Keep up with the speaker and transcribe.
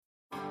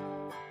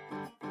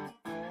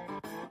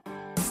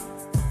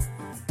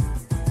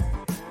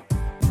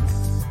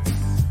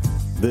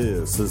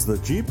This is the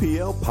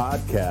GPL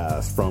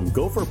podcast from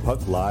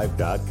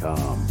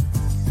GopherPuckLive.com.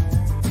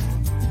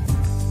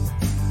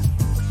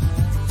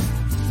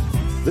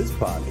 This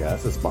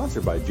podcast is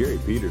sponsored by Jerry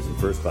Peters and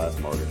First Class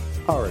Mortgage.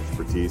 Our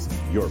expertise,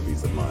 your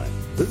peace of mind.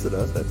 Visit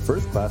us at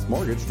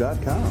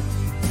FirstClassMortgage.com.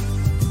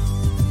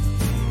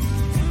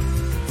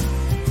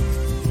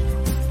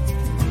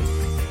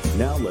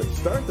 Now let's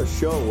start the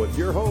show with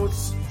your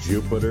hosts,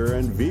 Jupiter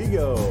and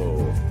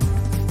Vigo.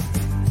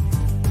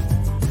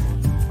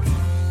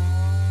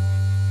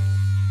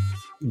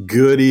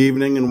 Good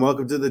evening and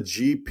welcome to the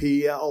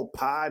GPL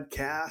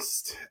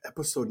podcast,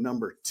 episode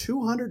number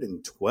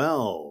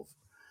 212.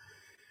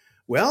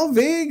 Well,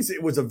 Vigs,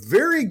 it was a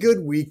very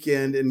good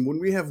weekend, and when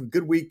we have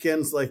good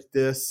weekends like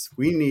this,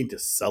 we need to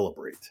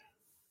celebrate.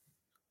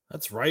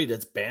 That's right.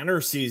 It's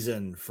banner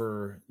season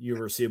for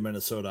University of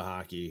Minnesota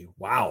hockey.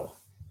 Wow.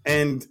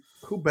 And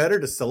who better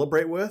to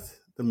celebrate with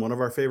than one of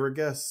our favorite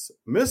guests,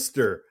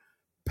 Mr.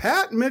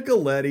 Pat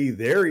Micheletti.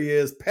 There he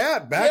is.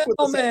 Pat, back with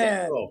us.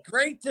 Man,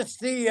 great to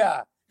see you.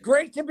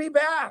 Great to be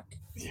back.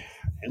 Yeah.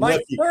 My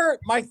third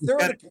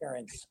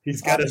appearance. He's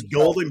got his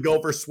golden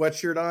Gopher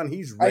sweatshirt on.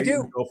 He's ready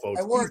to go,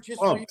 folks. I wore it just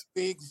for you,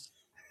 Biggs.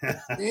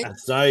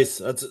 That's nice.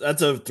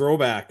 That's a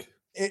throwback.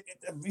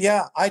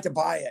 Yeah, I had to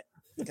buy it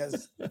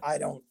because I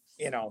don't,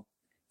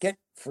 get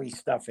free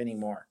stuff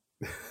anymore.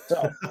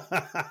 So,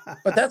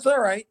 but that's all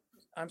right.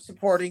 I'm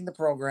supporting the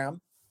program,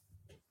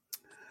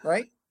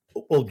 right?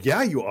 Well,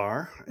 yeah, you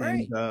are,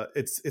 right. And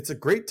it's a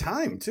great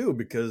time too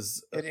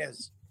because it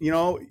is.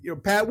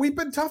 Pat, we've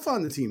been tough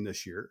on the team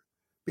this year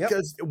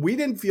because we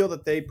didn't feel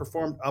that they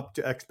performed up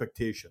to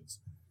expectations,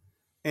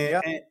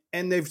 and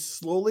they've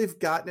slowly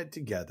gotten it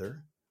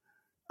together.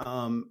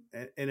 And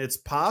it's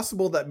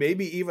possible that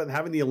maybe even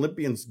having the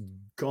Olympians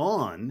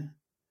gone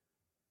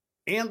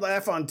and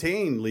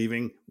LaFontaine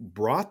leaving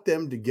brought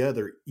them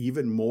together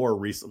even more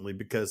recently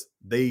because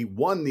they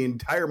won the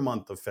entire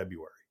month of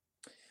February.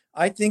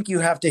 I think you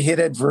have to hit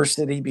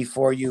adversity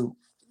before you,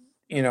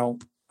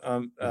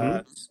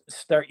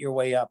 start your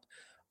way up.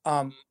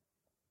 When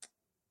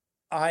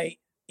I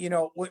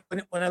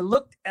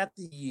looked at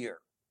the year,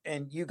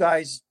 and you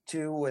guys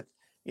too, with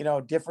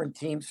different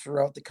teams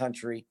throughout the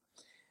country,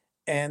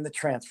 and the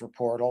transfer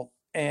portal,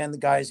 and the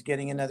guys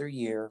getting another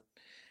year,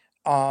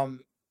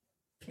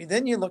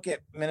 then you look at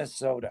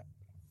Minnesota,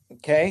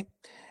 okay,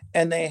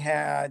 and they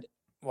had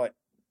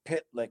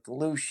Pitlick,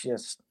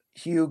 Lucius,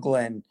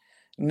 Hughlin,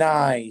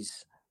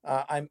 Nyes.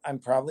 I'm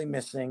probably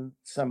missing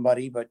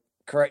somebody, but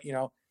correct,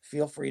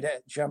 feel free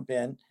to jump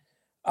in.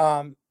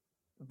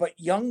 But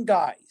young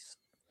guys,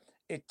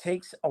 it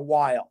takes a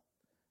while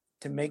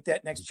to make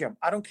that next jump.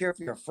 I don't care if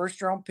you're a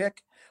first round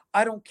pick.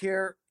 I don't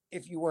care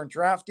if you weren't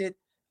drafted.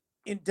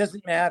 It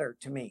doesn't matter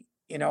to me.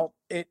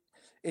 It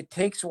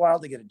takes a while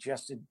to get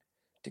adjusted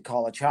to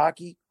college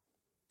hockey,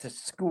 to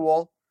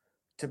school,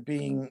 to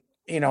being,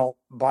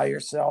 by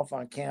yourself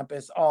on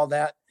campus, all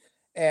that.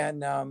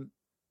 And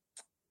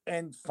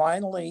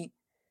finally,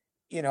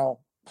 the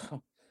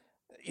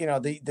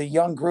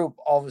young group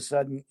all of a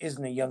sudden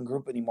isn't a young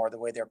group anymore the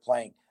way they're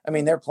playing. I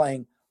mean, they're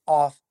playing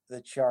off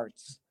the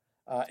charts,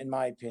 in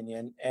my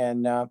opinion.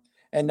 And now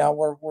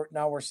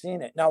we're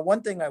seeing it. Now,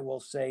 one thing I will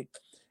say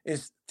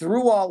is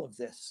through all of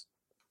this,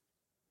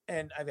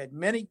 and I've had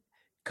many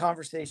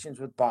conversations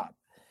with Bob,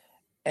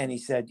 and he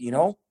said,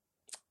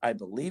 I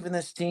believe in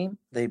this team.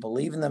 They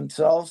believe in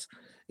themselves,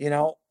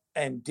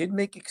 and did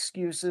make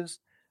excuses,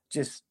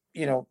 just,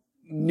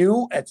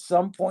 knew at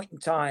some point in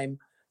time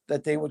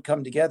that they would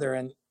come together,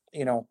 and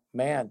 8 in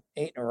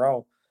a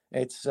row.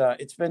 It's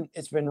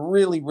been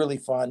really, really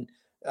fun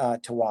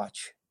to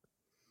watch.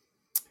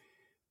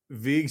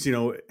 Vigs,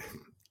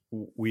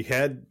 we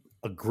had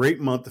a great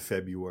month of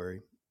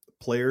February.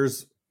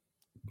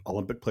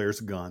 Olympic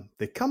players are gone.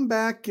 They come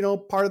back,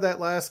 part of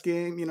that last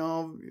game,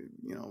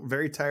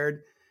 very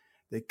tired.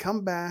 They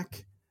come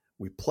back.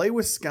 We play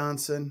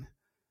Wisconsin.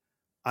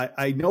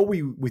 I know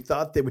we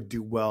thought they would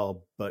do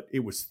well, but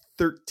it was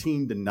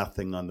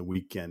 13-0 on the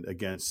weekend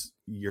against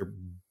your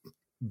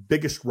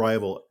biggest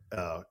rival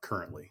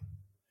currently.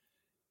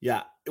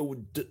 Yeah,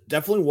 it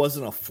definitely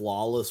wasn't a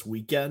flawless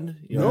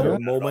weekend. There were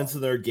moments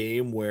in their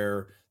game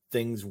where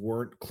things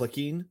weren't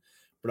clicking,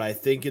 but I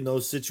think in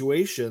those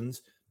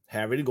situations,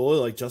 having a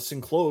goalie like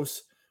Justin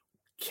Close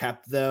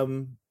kept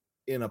them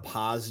in a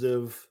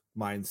positive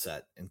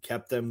mindset and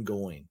kept them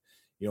going.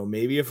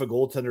 Maybe if a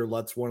goaltender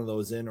lets one of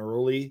those in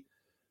early,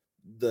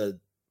 the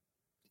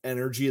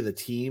energy of the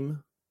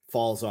team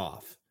falls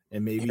off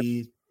and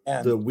maybe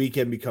the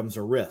weekend becomes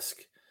a risk.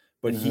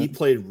 But he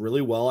played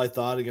really well, I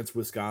thought, against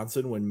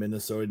Wisconsin when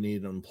Minnesota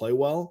needed him to play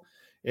well.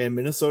 And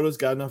Minnesota's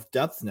got enough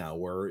depth now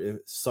where if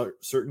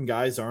certain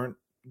guys aren't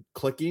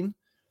clicking,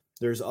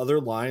 there's other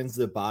lines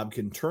that Bob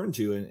can turn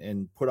to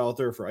and put out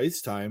there for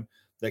ice time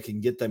that can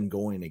get them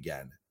going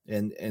again.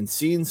 And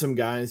seeing some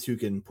guys who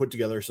can put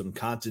together some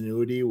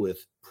continuity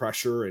with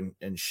pressure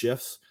and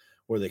shifts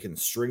where they can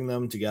string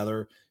them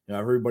together.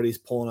 Everybody's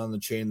pulling on the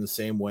chain the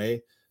same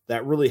way.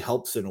 That really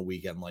helps in a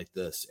weekend like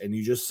this. And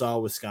you just saw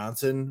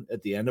Wisconsin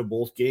at the end of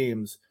both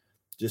games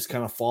just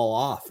kind of fall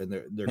off, and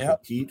their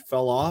compete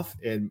fell off,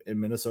 and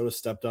Minnesota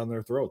stepped on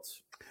their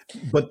throats.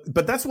 But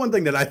that's one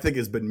thing that I think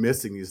has been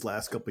missing these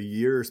last couple of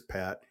years,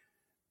 Pat,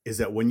 is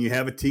that when you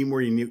have a team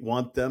where you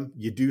want them,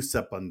 you do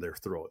step on their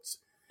throats.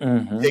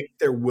 Mm-hmm. Take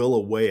their will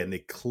away, and they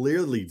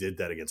clearly did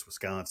that against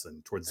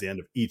Wisconsin towards the end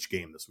of each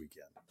game this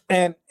weekend.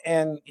 And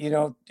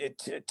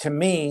to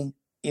me,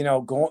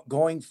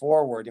 going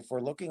forward, if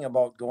we're looking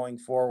about going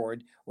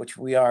forward, which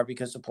we are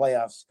because the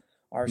playoffs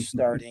are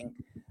starting,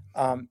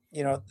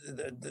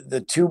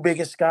 the two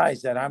biggest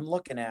guys that I'm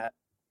looking at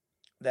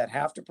that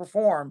have to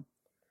perform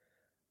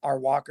are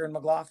Walker and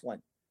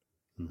McLaughlin.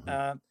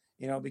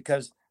 Mm-hmm.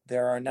 Because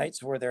there are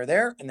nights where they're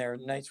there and there are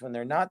nights when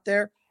they're not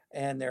there.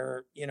 And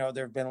there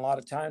have been a lot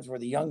of times where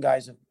the young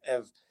guys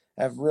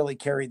have really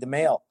carried the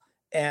mail.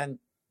 And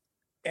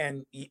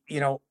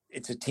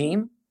it's a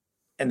team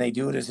and they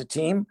do it as a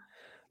team,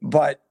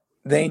 but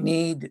they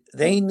need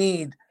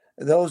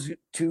those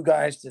two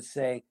guys to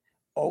say,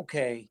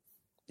 okay,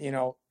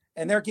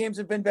 and their games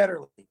have been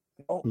better.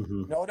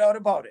 No doubt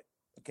about it.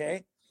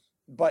 Okay.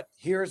 But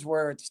here's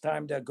where it's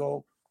time to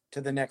go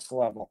to the next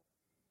level.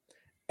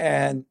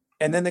 And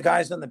then the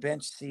guys on the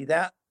bench see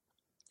that,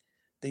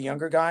 the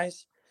younger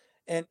guys.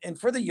 And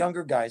for the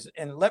younger guys,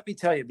 and let me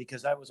tell you,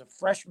 because I was a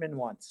freshman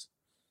once,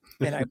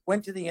 and I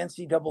went to the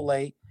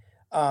NCAA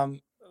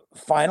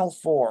Final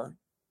Four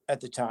at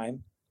the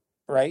time,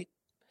 right?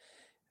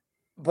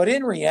 But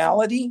in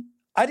reality,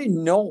 I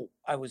didn't know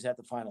I was at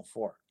the Final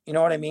Four. You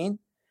know what I mean?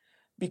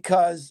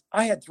 Because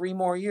I had 3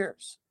 more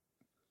years.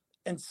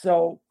 And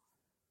so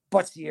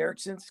Butsy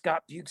Erickson,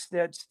 Scott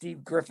Bukestead,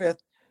 Steve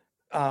Griffith,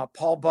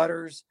 Paul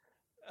Butters,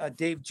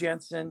 Dave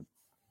Jensen,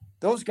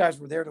 those guys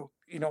were there to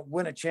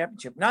win a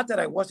championship. Not that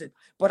I wasn't,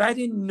 but I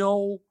didn't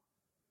know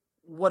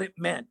what it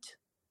meant.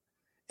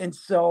 And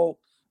so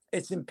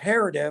it's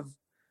imperative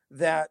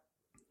that,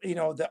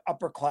 the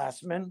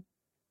upperclassmen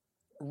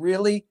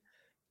really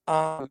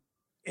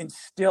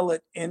instill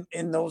it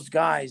in those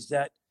guys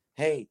that,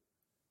 hey,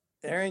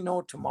 there ain't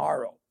no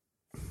tomorrow.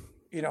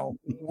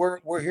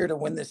 We're here to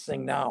win this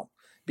thing now,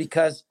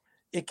 because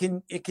it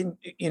can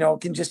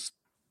just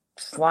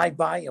slide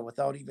by you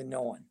without even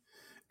knowing.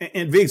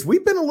 And Viggs,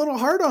 we've been a little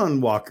hard on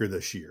Walker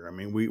this year. I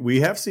mean,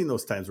 we have seen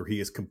those times where he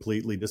has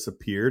completely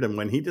disappeared, and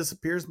when he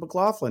disappears,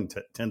 McLaughlin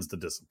tends to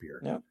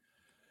disappear. Yeah.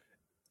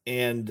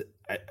 And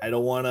I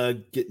don't want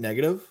to get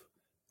negative,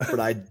 but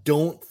I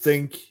don't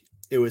think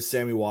it was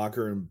Sammy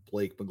Walker and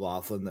Blake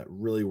McLaughlin that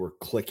really were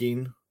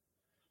clicking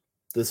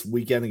this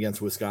weekend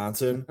against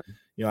Wisconsin.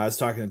 I was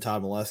talking to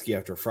Todd Mileski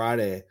after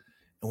Friday,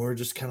 and we were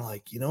just kind of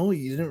like, you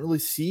didn't really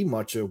see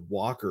much of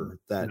Walker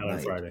that night. On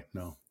Friday,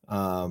 no.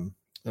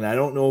 And I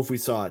don't know if we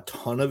saw a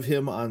ton of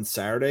him on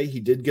Saturday. He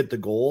did get the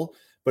goal,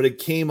 but it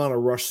came on a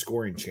rush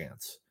scoring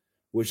chance,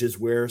 which is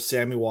where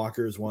Sammy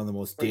Walker is one of the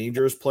most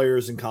dangerous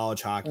players in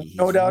college hockey.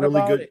 No doubt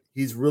about it.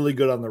 He's really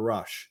good on the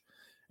rush.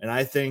 And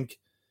I think,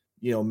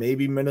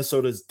 maybe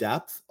Minnesota's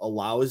depth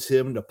allows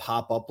him to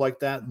pop up like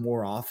that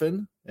more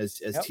often as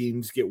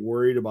teams get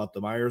worried about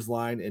the Myers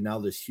line and now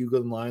this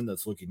Huglin line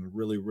that's looking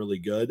really, really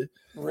good.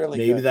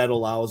 Maybe that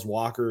allows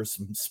Walker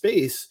some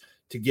space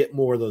to get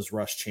more of those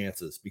rush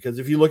chances. Because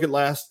if you look at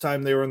last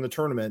time they were in the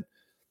tournament,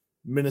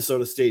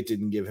 Minnesota State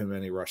didn't give him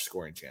any rush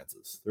scoring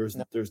chances.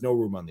 There's no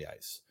room on the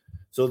ice.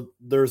 So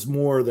there's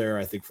more there,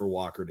 I think, for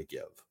Walker to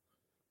give.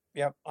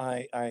 Yep,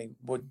 I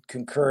would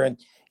concur. And,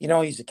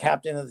 he's a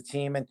captain of the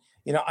team. And,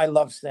 I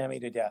love Sammy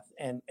to death.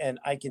 And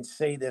I can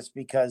say this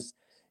because,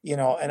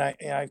 and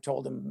I've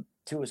told him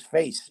to his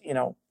face, you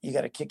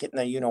got to kick it in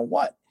the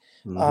what.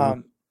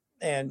 Mm-hmm.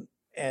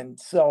 And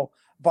so,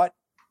 but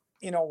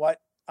you know what?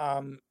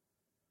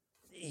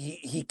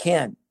 He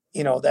can,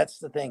 that's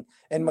the thing.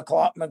 And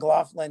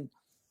McLaughlin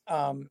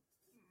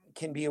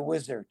can be a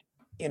wizard,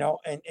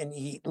 and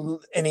he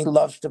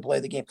loves to play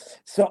the game.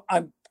 So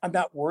I'm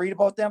not worried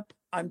about them.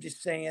 I'm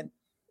just saying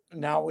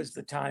now is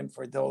the time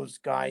for those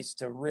guys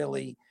to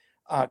really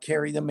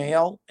carry the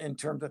mail in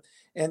terms of,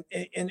 and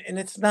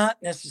it's not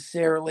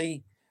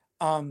necessarily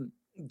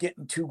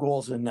getting 2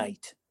 goals a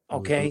night.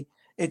 Okay.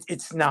 Mm-hmm.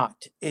 It's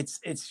not, it's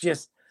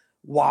just,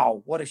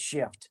 wow, what a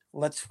shift.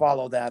 Let's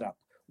follow that up.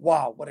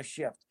 Wow, what a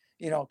shift,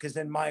 because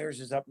then Myers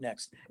is up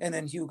next, and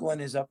then Huglin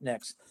is up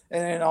next.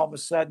 And then all of a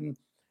sudden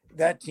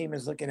that team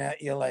is looking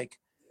at you like,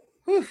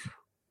 whew,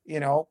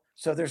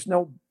 so there's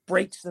no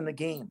breaks in the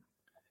game.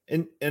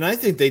 And I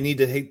think they need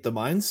to take the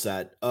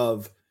mindset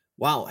of,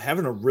 wow,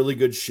 having a really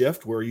good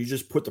shift where you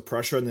just put the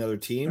pressure on the other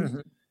team mm-hmm.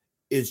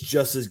 is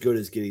just as good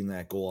as getting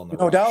that goal on the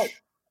rush. Doubt.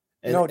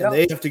 And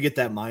they have to get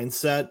that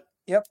mindset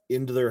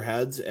into their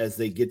heads as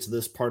they get to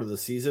this part of the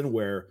season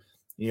where,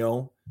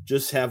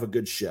 just have a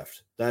good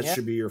shift. That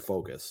should be your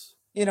focus.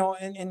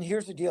 And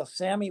here's the deal.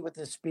 Sammy with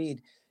the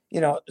speed,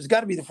 has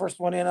got to be the first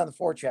one in on the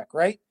forecheck,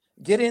 right?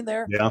 Get in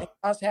there and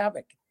cause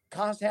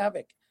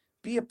havoc.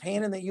 Be a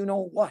pain in the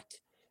what.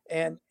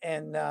 And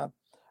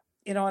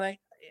I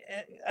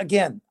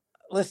again,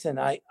 listen,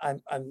 I'm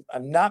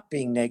not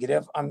being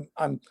negative. I'm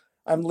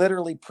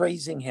literally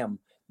praising him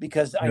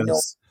because I know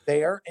he's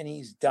there and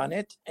he's done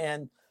it.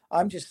 And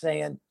I'm just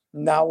saying,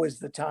 now is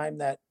the time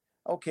that,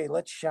 okay,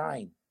 let's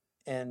shine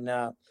and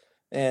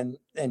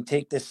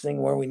take this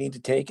thing where we need to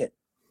take it.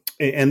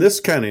 And this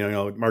kind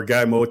of, our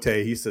guy Mote,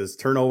 he says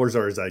turnovers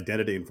are his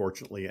identity,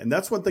 unfortunately. And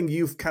that's one thing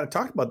you've kind of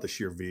talked about this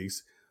year,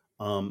 Vigs.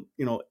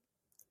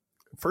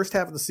 First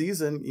half of the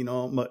season,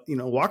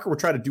 Walker would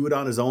try to do it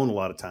on his own a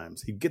lot of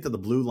times. He'd get to the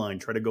blue line,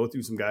 try to go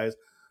through some guys,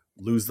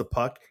 lose the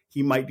puck.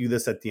 He might do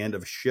this at the end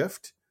of a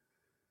shift.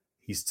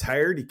 He's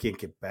tired. He can't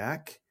get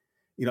back.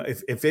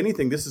 If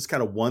anything, this is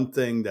kind of one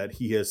thing that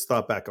he has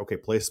thought back, okay,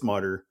 play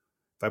smarter.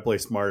 If I play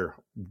smarter,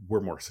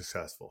 we're more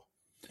successful.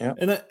 Yeah.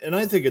 And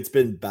I think it's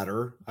been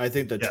better. I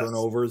think the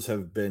turnovers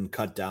have been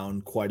cut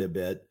down quite a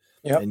bit.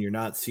 Yep. And you're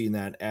not seeing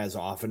that as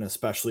often,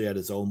 especially at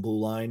his own blue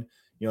line.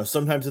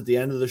 Sometimes at the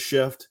end of the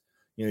shift,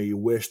 you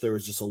wish there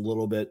was just a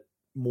little bit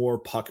more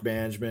puck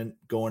management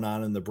going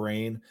on in the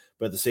brain.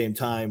 But at the same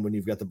time, when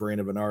you've got the brain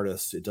of an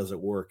artist, it doesn't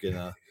work in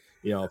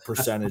a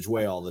percentage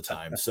way all the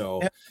time.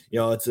 So,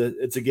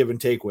 it's a give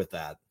and take with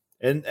that.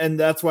 And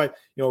that's why,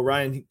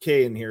 Ryan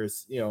Kay in here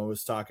is,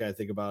 was talking, I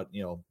think, about,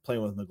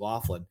 playing with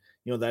McLaughlin.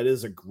 That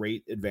is a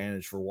great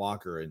advantage for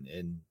Walker.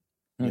 And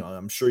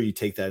I'm sure you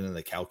take that into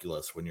the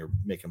calculus when you're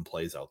making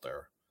plays out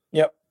there.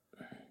 Yep.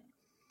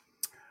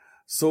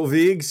 So,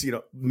 Vigs,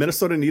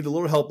 Minnesota needed a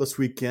little help this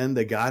weekend.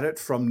 They got it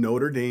from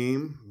Notre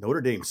Dame. Notre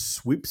Dame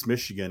sweeps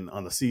Michigan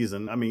on the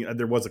season. I mean,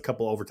 there was a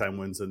couple overtime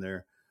wins in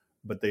there,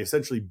 but they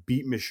essentially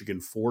beat Michigan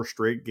 4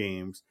 straight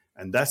games,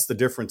 and that's the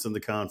difference in the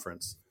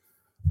conference.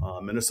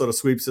 Minnesota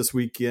sweeps this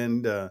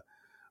weekend,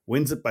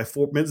 wins it by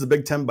 4, wins the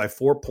Big Ten by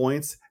 4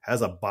 points,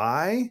 has a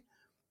bye.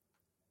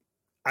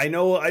 I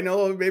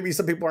know maybe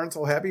some people aren't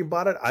so happy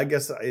about it. I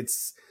guess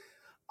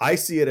I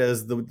see it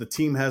as the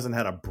team hasn't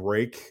had a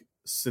break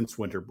since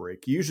winter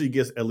break. He usually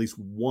gets at least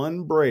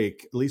one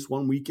break, at least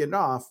one weekend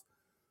off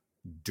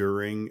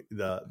during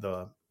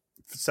the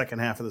second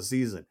half of the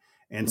season.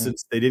 And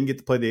since they didn't get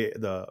to play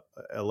the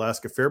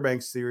Alaska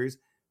Fairbanks series,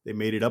 they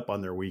made it up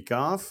on their week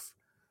off.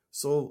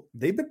 So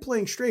they've been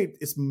playing straight.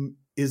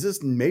 Is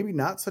this maybe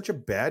not such a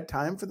bad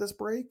time for this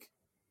break?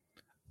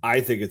 I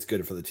think it's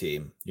good for the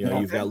team.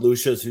 You've got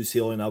Lucius who's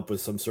healing up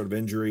with some sort of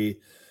injury,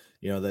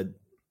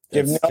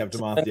 that's kept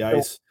him off the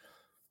ice.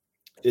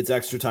 It's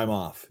extra time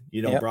off.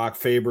 Brock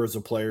Faber is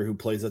a player who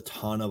plays a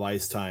ton of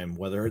ice time,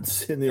 whether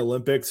it's in the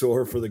Olympics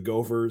or for the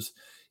Gophers.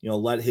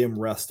 Let him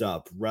rest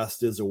up.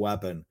 Rest is a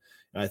weapon.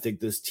 And I think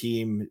this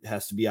team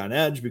has to be on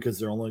edge because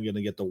they're only going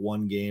to get the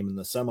one game in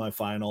the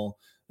semifinal.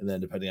 And then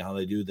depending on how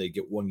they do, they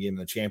get one game in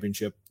the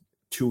championship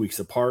 2 weeks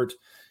apart.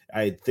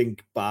 I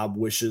think Bob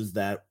wishes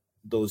that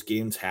those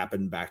games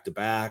happen back to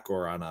back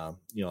or on a,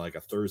 like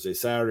a Thursday,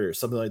 Saturday or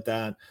something like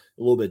that,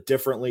 a little bit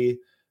differently.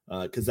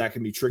 Because that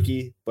can be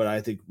tricky, but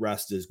I think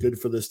rest is good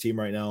for this team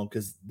right now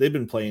because they've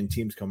been playing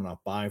teams coming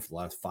off bye for the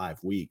last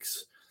 5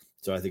 weeks.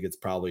 So I think it's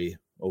probably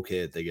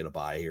okay that they get a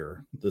bye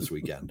here this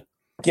weekend.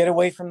 Get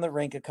away from the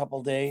rink a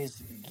couple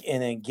days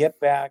and then get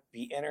back,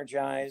 be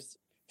energized,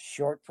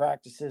 short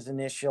practices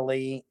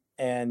initially,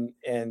 and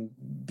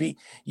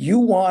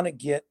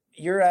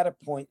you're at a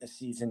point in the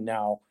season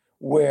now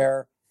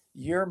where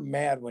you're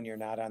mad when you're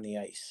not on the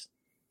ice,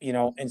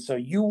 and so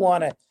you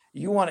want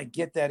to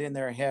get that in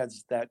their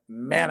heads that,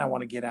 man, I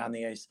want to get on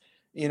the ice,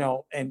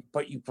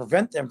 but you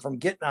prevent them from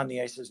getting on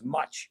the ice as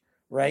much.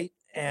 Right.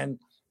 And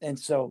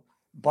so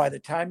by the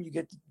time you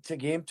get to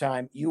game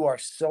time, you are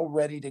so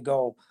ready to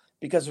go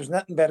because there's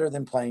nothing better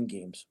than playing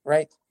games.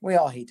 Right. We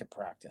all hate to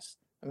practice.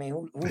 I mean,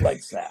 who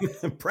likes that?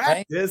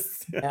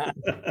 Practice.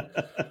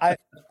 Right?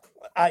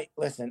 I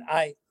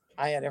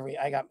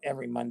got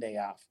every Monday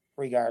off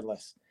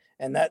regardless.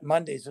 And that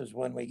Mondays was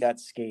when we got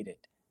skated.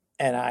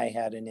 And I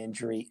had an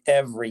injury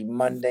every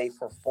Monday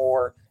for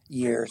 4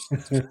 years.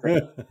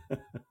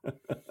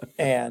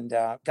 And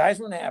guys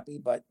weren't happy,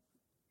 but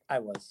I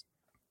was.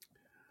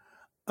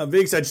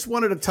 Vigs, I just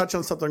wanted to touch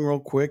on something real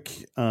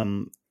quick.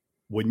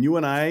 When you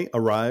and I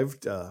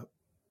arrived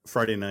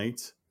Friday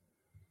night,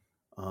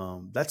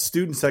 that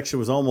student section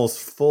was almost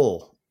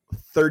full,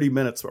 30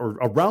 minutes or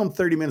around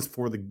 30 minutes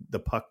before the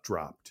puck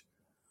dropped.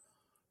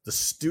 The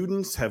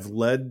students have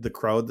led the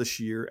crowd this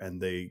year,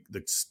 and the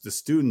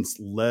students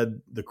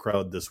led the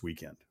crowd this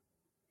weekend.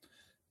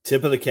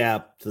 Tip of the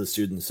cap to the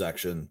student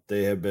section.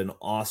 They have been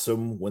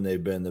awesome when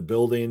they've been in the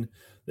building.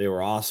 They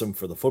were awesome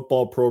for the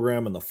football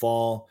program in the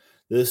fall.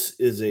 This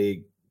is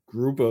a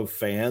group of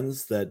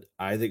fans that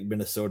I think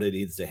Minnesota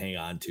needs to hang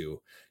on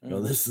to.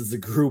 This is the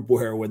group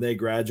where when they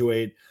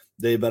graduate,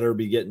 they better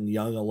be getting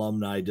young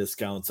alumni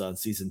discounts on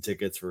season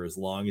tickets for as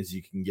long as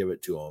you can give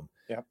it to them.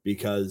 Yep.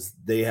 Because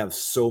they have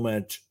so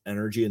much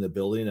energy in the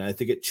building. And I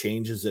think it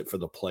changes it for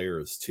the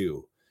players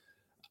too.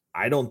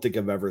 I don't think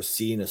I've ever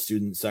seen a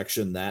student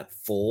section that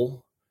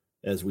full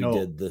as we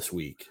did this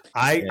week.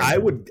 I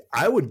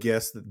would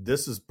guess that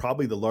this is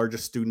probably the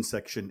largest student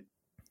section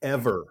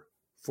ever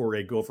for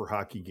a Gopher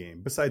hockey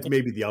game, besides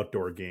maybe the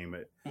outdoor game,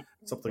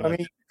 something like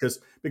that.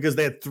 Because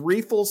they had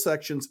 3 full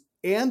sections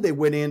and they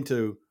went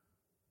into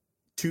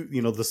 2,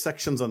 the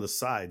sections on the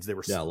sides. They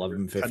were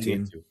 11,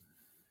 15.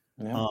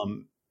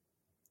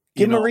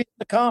 Give them a reason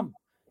to come.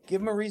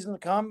 Give them a reason to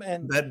come.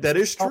 And that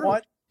is true. You know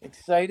what?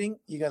 Exciting.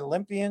 You got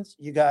Olympians.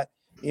 You got,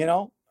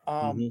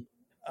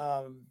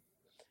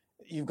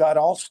 you've got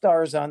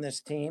all-stars on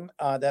this team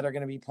that are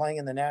going to be playing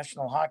in the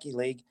National Hockey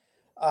League.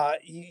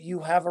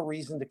 You have a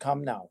reason to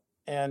come now.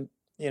 And,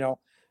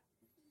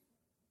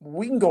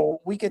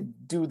 we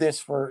could do this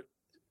for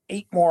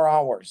 8 more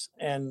hours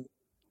and,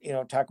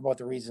 talk about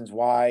the reasons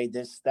why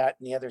this, that,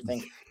 and the other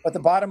thing. But the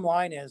bottom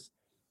line is,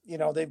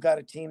 they've got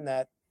a team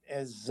that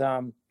is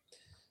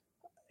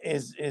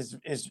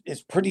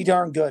pretty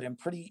darn good and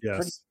pretty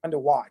fun to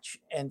watch.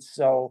 And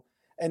so,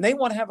 and they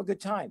want to have a good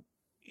time.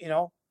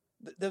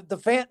 The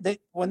fan,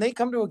 when they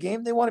come to a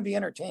game, they want to be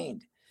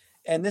entertained,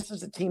 and this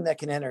is a team that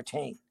can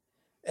entertain.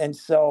 And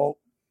so,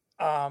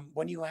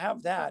 when you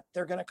have that,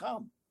 they're going to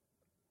come.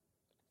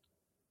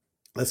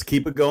 Let's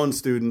keep it going,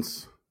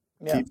 students.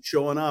 Yeah. Keep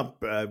showing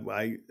up.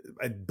 I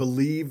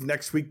believe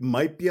next week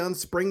might be on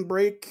spring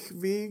break,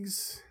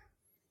 Vigs.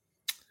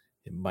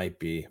 It might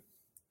be.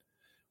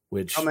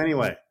 Which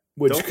anyway.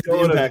 Which don't could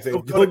go impact to,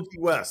 don't go to Key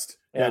West.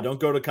 Yeah, don't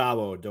go to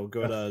Cabo. Don't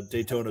go to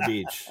Daytona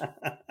Beach.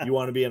 You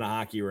want to be in a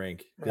hockey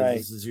rink because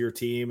this is your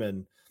team,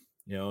 and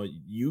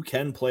you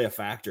can play a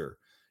factor.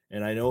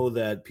 And I know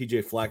that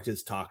PJ Fleck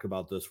has talked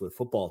about this with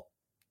football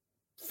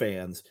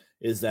fans,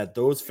 is that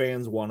those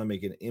fans want to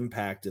make an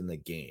impact in the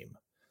game.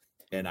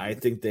 And I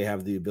think they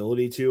have the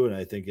ability to, and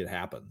I think it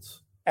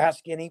happens.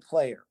 Ask any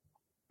player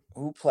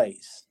who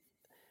plays,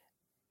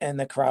 and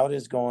the crowd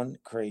is going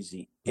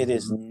crazy. It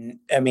is,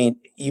 I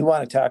mean, you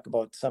want to talk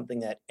about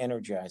something that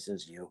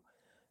energizes you.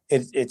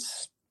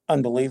 It's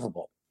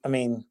unbelievable. I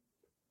mean,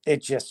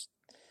 that's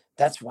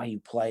why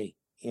you play,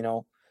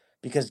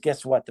 because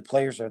guess what? The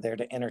players are there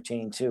to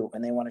entertain too,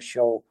 and they want to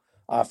show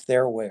off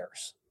their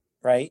wares,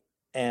 right?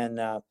 And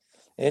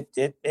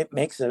it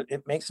makes a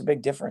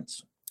big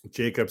difference.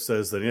 Jacob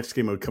says the next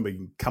game will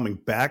be coming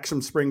back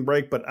from spring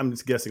break, but I'm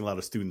just guessing a lot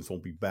of students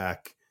won't be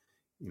back,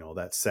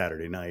 that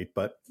Saturday night.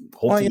 But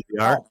hopefully they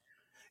are.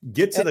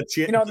 Get to the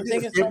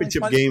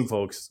championship game,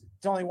 folks.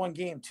 It's only one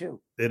game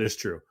too. It is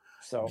true.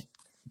 So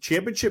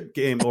championship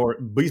game, or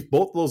both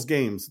of those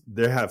games,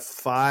 they have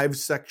 5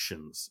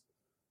 sections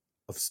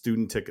of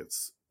student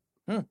tickets.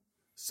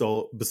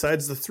 So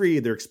besides the 3,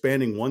 they're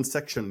expanding 1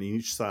 section on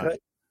each side.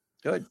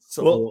 Good.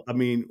 So, I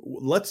mean,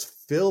 let's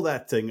fill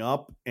that thing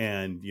up.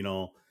 And,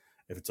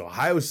 if it's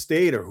Ohio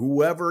State or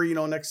whoever,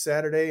 next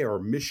Saturday, or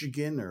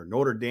Michigan or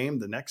Notre Dame,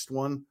 the next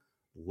one,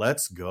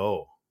 let's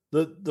go.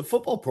 The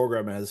football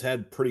program has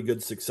had pretty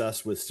good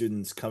success with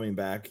students coming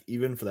back,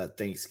 even for that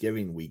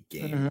Thanksgiving week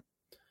game. Mm-hmm.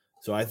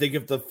 So I think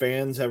if the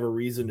fans have a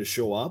reason to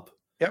show up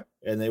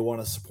and they want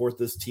to support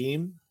this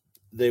team,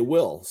 they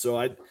will. So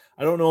I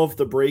don't know if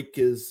the break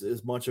is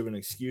as much of an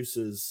excuse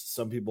as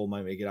some people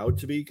might make it out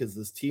to be, because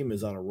this team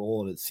is on a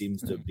roll and it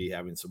seems to be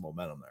having some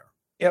momentum there.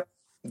 Yep.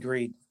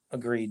 Agreed.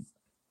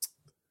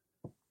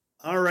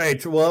 All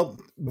right. Well,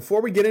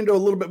 before we get into a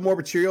little bit more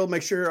material,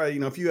 make sure,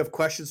 if you have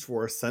questions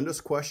for us, send us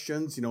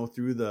questions,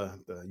 through the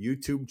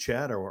YouTube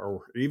chat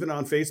or even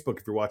on Facebook,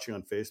 if you're watching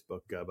on Facebook.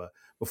 But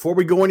before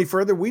we go any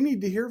further, we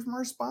need to hear from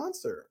our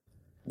sponsor.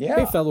 Yeah.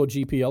 Hey, fellow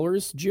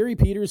GPLers, Jerry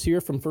Peters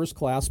here from First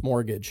Class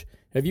Mortgage.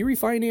 Have you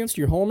refinanced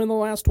your home in the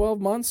last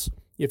 12 months?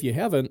 If you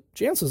haven't,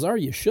 chances are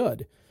you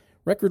should.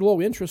 Record low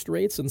interest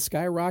rates and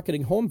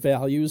skyrocketing home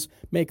values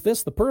make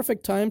this the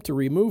perfect time to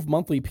remove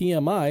monthly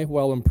PMI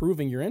while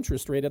improving your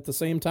interest rate at the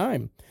same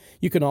time.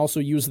 You can also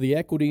use the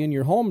equity in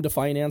your home to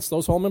finance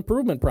those home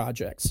improvement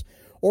projects.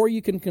 Or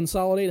you can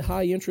consolidate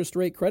high interest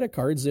rate credit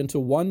cards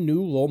into one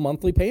new low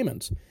monthly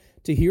payment.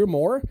 To hear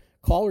more,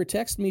 call or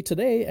text me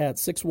today at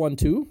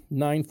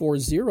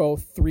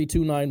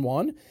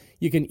 612-940-3291.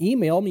 You can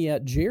email me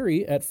at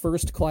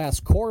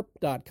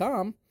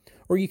jerry@firstclasscorp.com.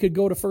 Or you could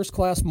go to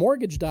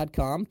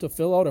firstclassmortgage.com to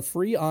fill out a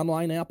free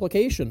online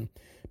application.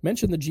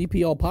 Mention the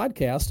GPL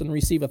podcast and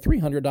receive a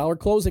 $300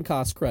 closing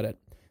cost credit.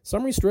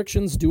 Some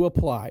restrictions do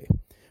apply.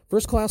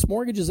 First Class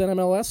Mortgage's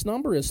NMLS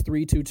number is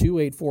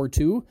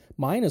 322842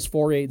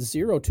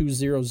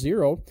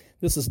 -480200.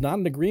 This is not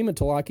an agreement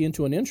to lock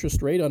into an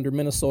interest rate under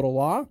Minnesota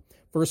law.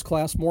 First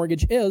Class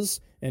Mortgage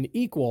is an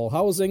equal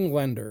housing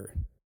lender.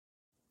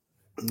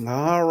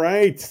 All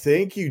right.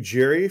 Thank you,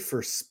 Jerry,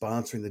 for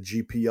sponsoring the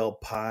GPL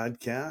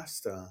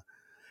podcast.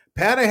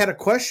 Pat, I had a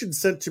question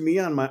sent to me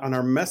on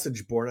our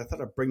message board. I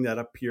thought I'd bring that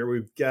up here.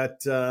 We've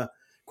got a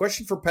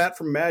question for Pat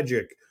from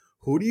Magic.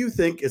 Who do you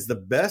think is the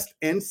best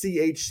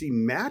NCHC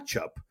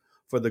matchup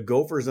for the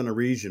Gophers in a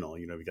regional?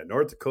 We got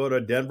North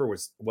Dakota, Denver,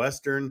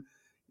 Western,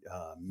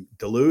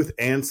 Duluth,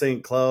 and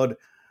St. Cloud.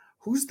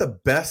 Who's the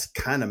best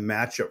kind of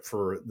matchup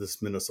for this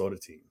Minnesota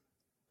team?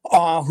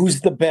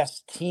 Who's the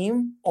best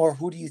team, or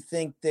who do you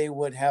think they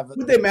would have? Who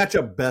would they match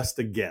up best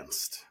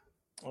against?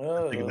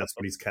 I think that's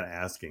what he's kind of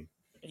asking.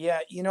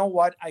 Yeah, you know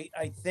what?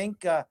 I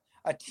think a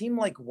team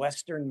like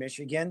Western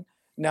Michigan.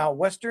 Now,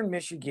 Western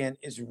Michigan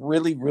is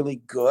really,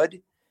 really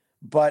good,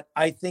 but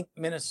I think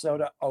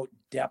Minnesota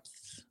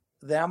out-depths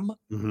them.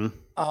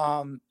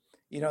 Mm-hmm.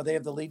 They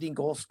have the leading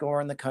goal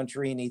scorer in the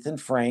country, and Ethan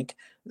Frank.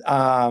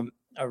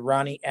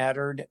 Ronnie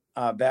Addard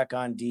back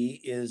on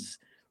D is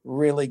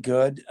really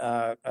good.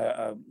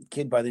 A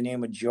kid by the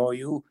name of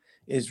Joyu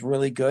is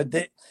really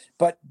good.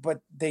 But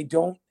they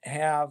don't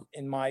have,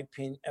 in my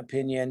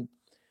opinion,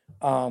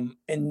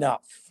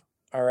 enough.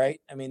 All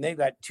right. I mean, they've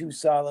got two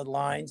solid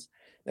lines.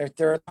 Their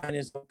third line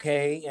is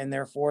okay, and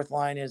their fourth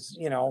line is,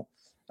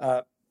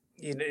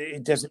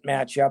 it doesn't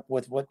match up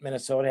with what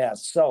Minnesota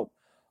has. So,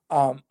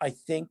 I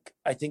think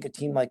a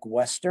team like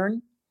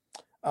Western,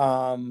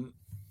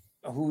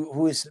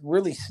 who is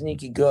really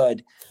sneaky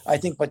good, I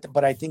think,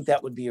 but I think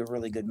that would be a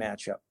really good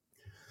matchup.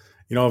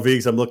 You know,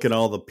 Viggs, I'm looking at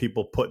all the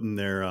people putting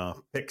their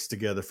picks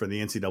together for the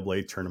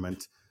NCAA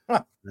tournament.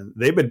 Huh. And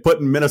they've been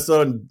putting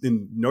Minnesota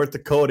and North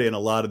Dakota in a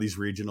lot of these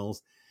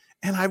regionals.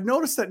 And I've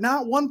noticed that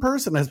not one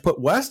person has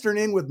put Western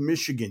in with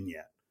Michigan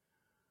yet.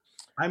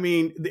 I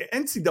mean, the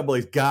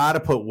NCAA's got to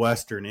put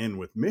Western in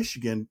with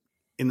Michigan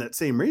in that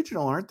same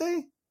regional, aren't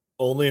they?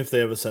 Only if they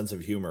have a sense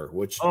of humor,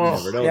 which you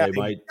never know. Yeah,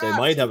 they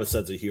might have a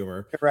sense of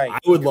humor. Right. I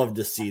would love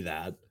to see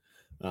that.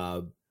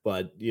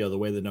 But, the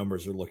way the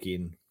numbers are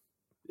looking,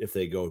 if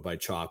they go by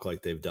chalk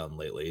like they've done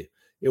lately,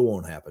 it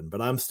won't happen.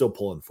 But I'm still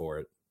pulling for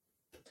it.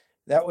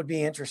 That would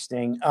be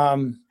interesting.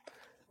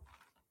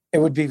 It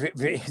would be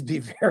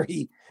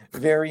very,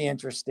 very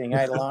interesting. I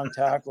had a long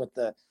talk with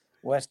the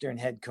Western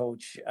head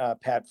coach,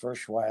 Pat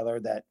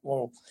Micheletti, that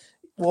will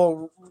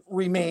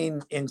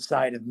remain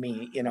inside of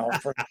me,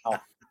 for now.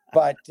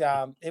 But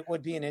it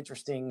would be an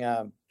interesting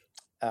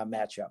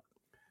matchup.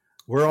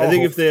 I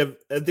think if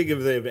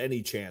they have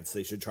any chance,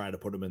 they should try to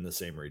put them in the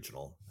same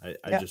regional.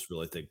 I just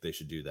really think they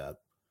should do that.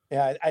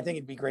 Yeah, I think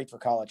it'd be great for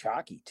college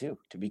hockey too,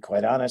 to be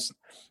quite honest.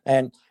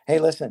 And hey,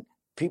 listen,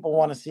 people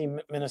want to see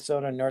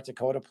Minnesota and North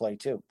Dakota play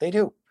too. They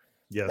do.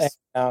 Yes.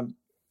 And,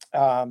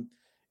 and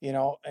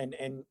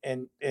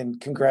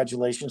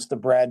congratulations to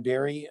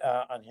Bradbury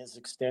on his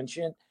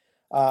extension.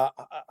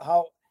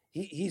 How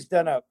he's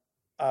done a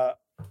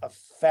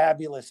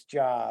fabulous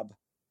job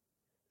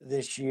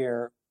this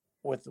year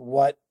with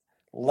what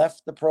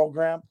left the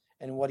program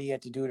and what he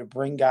had to do to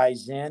bring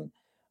guys in.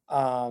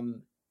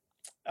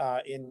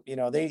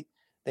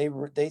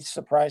 They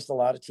surprised a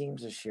lot of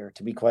teams this year,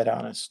 to be quite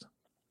honest.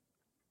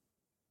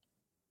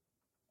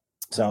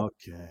 So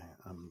okay,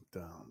 I'm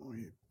down. Let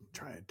me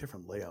try a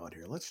different layout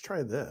here. Let's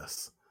try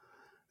this.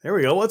 There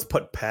we go. Let's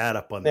put Pat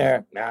up on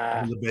there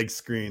on the big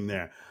screen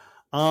there.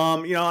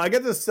 I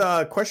get this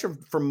question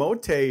from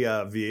Mote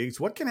Viggs.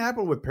 What can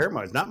happen with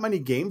Paramount? There's not many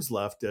games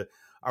left.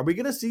 Are we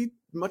going to see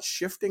much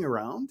shifting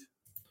around?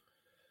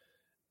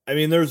 I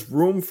mean, there's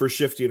room for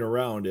shifting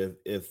around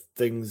if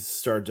things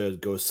start to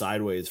go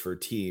sideways for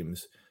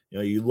teams.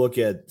 You look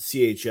at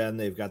CHN,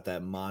 they've got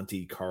that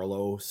Monte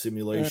Carlo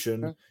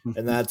simulation,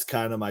 and that's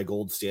kind of my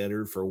gold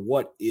standard for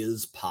what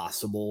is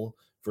possible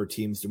for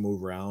teams to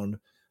move around.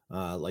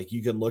 Like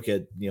you can look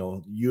at,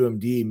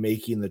 UMD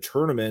making the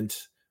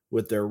tournament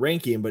with their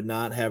ranking, but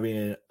not having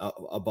an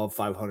above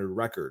 500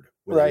 record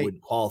where they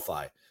wouldn't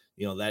qualify.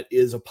 That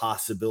is a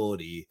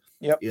possibility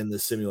in the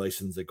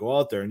simulations that go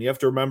out there. And you have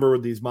to remember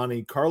with these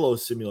Monte Carlo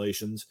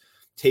simulations,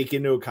 take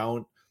into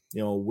account,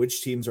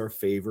 which teams are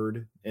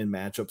favored in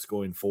matchups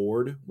going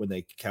forward when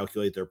they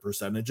calculate their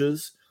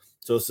percentages.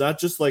 So it's not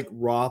just like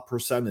raw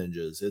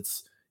percentages.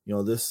 It's,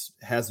 this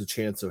has a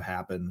chance of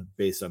happen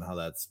based on how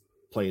that's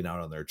playing out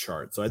on their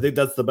chart. So I think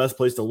that's the best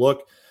place to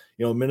look.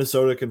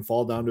 Minnesota can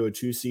fall down to a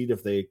 2 seed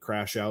if they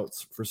crash out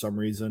for some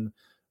reason.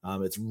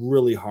 It's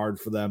really hard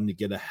for them to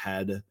get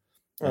ahead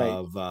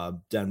of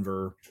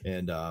Denver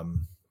and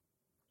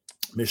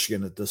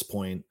Michigan at this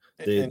point.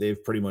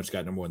 They've pretty much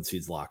got number 1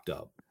 seeds locked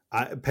up.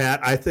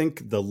 Pat, I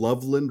think the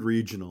Loveland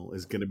Regional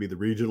is going to be the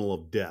regional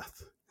of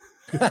death.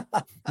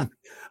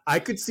 I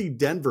could see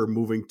Denver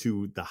moving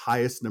to the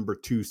highest number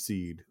 2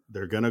 seed.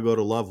 They're going to go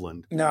to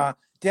Loveland. No,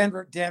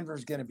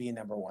 Denver's going to be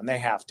number 1. They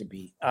have to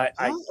be.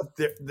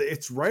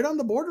 It's right on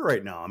the border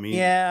right now. I mean,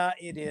 yeah,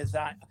 it is.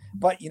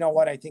 But you know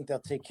what? I think they'll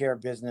take care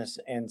of business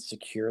and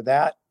secure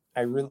that.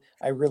 I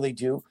really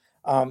do.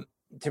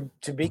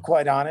 To be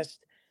quite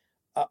honest,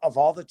 of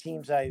all the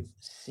teams I've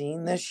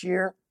seen this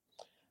year,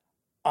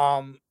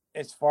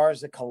 as far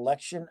as a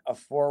collection of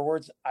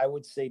forwards, I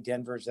would say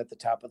Denver's at the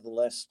top of the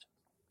list.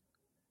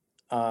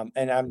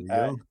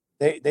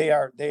 They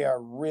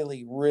are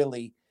really,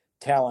 really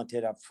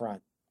talented up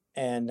front,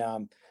 and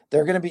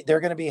they're going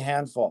to be a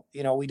handful.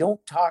 We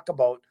don't talk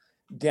about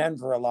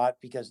Denver a lot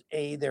because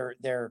they're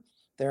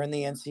in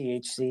the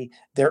NCHC,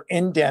 they're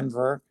in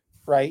Denver,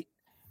 right?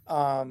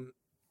 And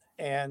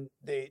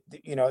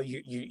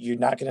you're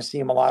not going to see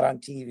them a lot on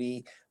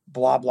TV,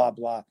 blah blah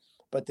blah.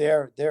 But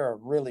they're a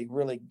really,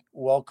 really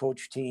well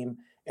coached team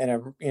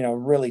and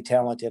really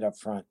talented up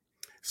front.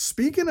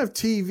 Speaking of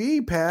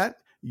TV, Pat,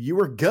 you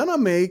were gonna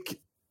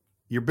make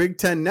your Big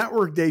Ten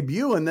Network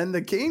debut, and then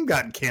the game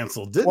got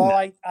canceled, didn't it?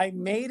 Well, I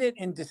made it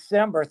in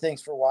December.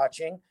 Thanks for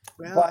watching.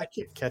 Well, I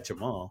can't catch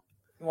them all.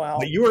 Well,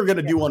 but you were going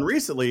to do one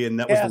recently, and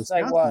that was the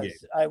Wisconsin game.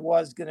 I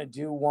was going to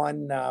do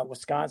one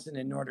Wisconsin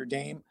and Notre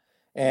Dame,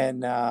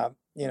 and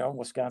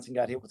Wisconsin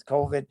got hit with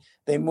COVID.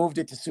 They moved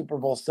it to Super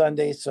Bowl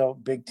Sunday, so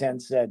Big Ten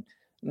said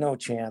no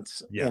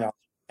chance.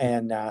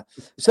 And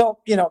so,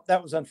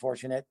 that was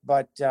unfortunate,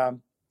 but,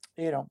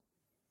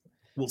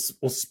 Well,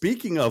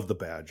 speaking of the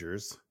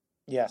Badgers,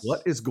 yes.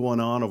 what is going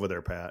on over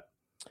there, Pat?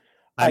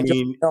 I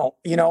mean, don't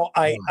know.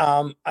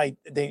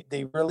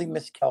 They really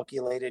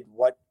miscalculated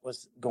what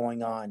was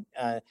going on,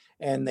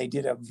 and they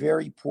did a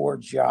very poor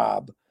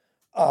job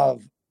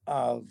of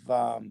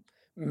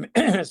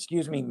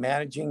excuse me,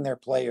 managing their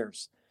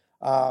players.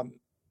 I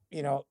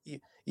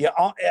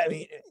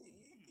mean,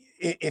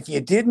 if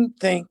you didn't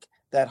think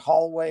that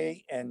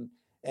Holloway and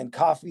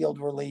Caulfield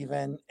were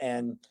leaving,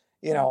 and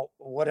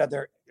what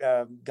other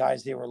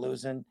guys they were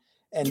losing,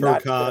 and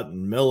Turcotte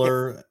and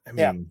Miller. I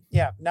mean,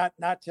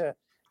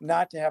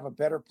 not to have a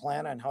better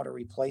plan on how to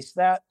replace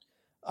that,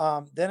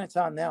 then it's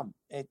on them.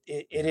 It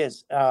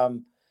is.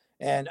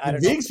 And I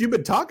don't know. You've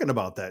been talking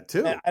about that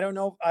too. I don't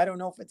know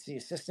if it's the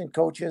assistant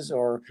coaches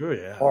or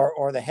sure,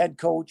 or the head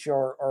coach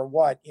or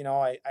what.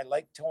 I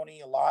like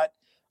Tony a lot.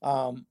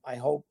 I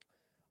hope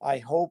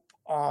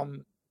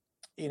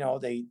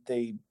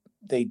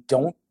they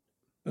don't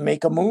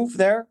make a move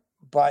there,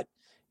 but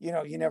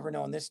you never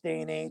know in this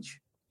day and age.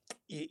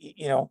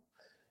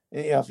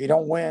 If you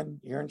don't win,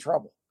 you're in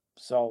trouble.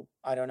 So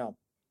I don't know.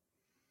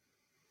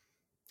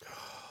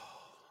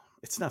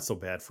 It's not so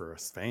bad for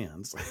us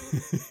fans.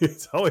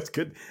 It's always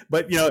good.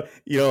 But,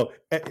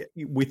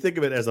 we think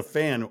of it as a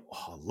fan.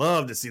 Oh, I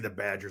love to see the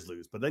Badgers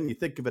lose. But then you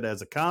think of it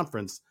as a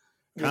conference.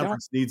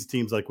 Conference needs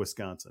teams like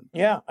Wisconsin.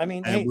 Yeah. I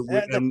mean,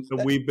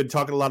 we've been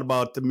talking a lot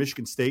about the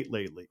Michigan State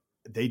lately.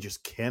 They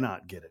just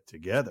cannot get it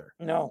together.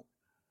 No.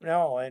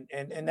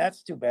 And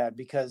that's too bad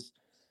because,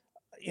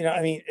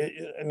 I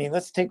mean,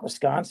 let's take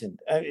Wisconsin.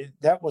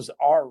 That was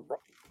our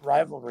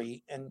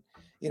rivalry. And,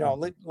 a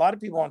lot of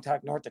people want to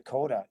talk North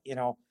Dakota,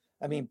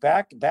 I mean,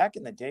 back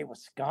in the day,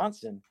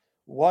 Wisconsin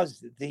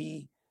was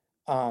the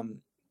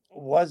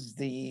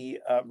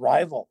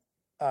rival.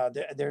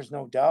 There's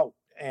no doubt.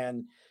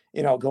 And,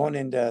 going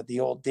into the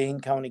old Dane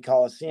County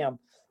Coliseum,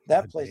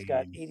 that place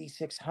got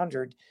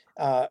 8,600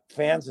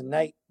 fans a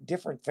night,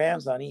 different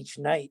fans on each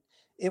night.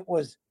 It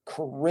was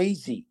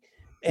crazy.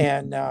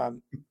 And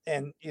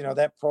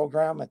that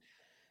program,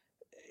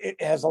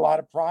 it has a lot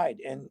of pride,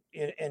 and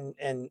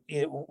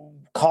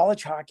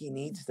college hockey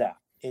needs that.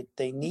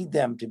 They need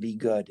them to be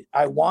good.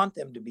 I want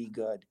them to be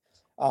good.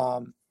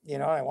 I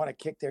want to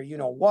kick their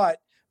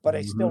but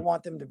I still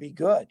want them to be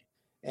good.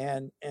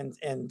 And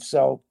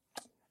so,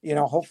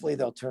 hopefully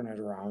they'll turn it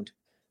around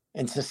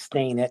and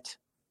sustain it.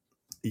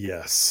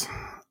 Yes.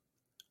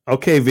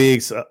 Okay,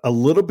 Viggs, a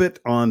little bit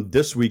on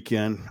this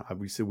weekend.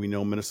 Obviously, we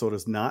know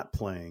Minnesota's not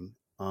playing.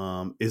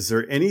 Is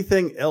there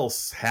anything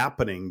else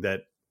happening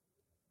that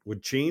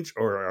would change,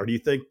 or do you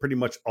think pretty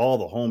much all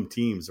the home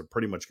teams are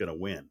pretty much going to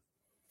win?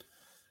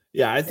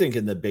 Yeah, I think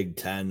in the Big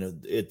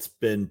Ten, it's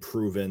been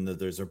proven that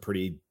there's a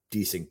pretty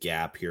decent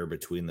gap here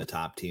between the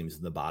top teams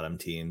and the bottom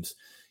teams.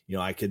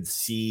 I could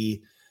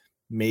see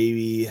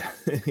maybe,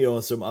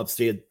 some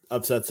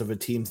upsets if a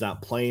team's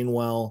not playing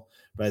well,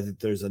 but I think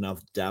there's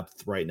enough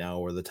depth right now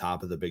where the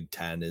top of the Big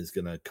Ten is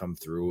going to come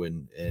through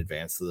and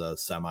advance to the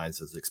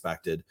semis as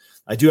expected.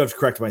 I do have to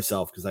correct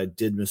myself because I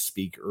did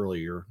misspeak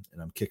earlier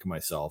and I'm kicking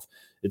myself.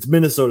 It's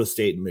Minnesota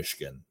State and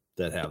Michigan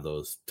that have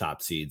those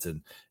top seeds.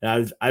 And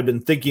I've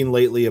been thinking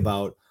lately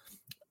about,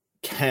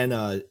 can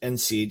a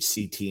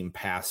NCHC team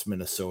pass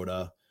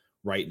Minnesota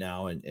right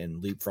now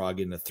and leapfrog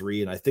into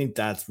 3? And I think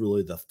that's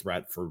really the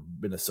threat for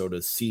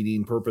Minnesota's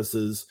seeding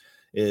purposes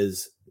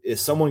is if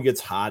someone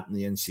gets hot in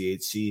the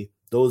NCHC,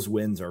 those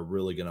wins are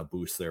really going to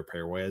boost their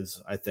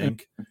pairways, I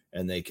think,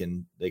 and they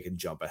can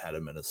jump ahead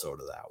of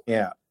Minnesota that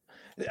way.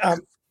 Yeah.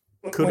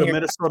 Could a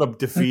Minnesota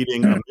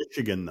defeating a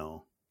Michigan,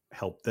 though,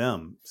 help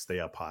them stay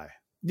up high?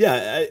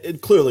 Yeah,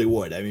 it clearly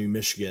would. I mean,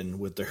 Michigan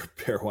with their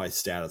pairwise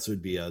status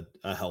would be a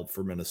help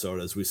for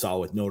Minnesota, as we saw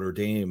with Notre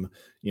Dame,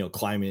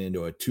 climbing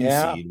into a 2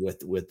 seed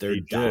with their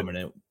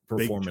dominant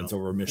performance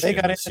over Michigan.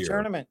 They got in the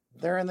tournament.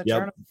 They're in the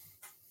tournament,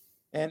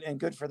 and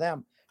good for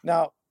them.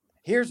 Now,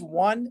 here's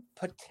one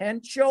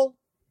potential.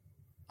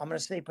 I'm going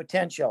to say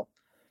potential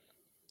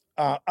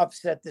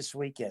upset this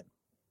weekend: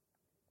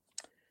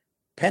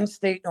 Penn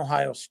State and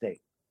Ohio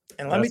State.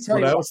 And let me tell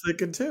you what I was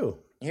thinking too.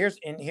 Here's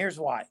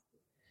why.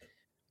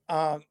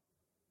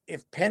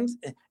 If Penn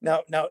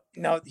now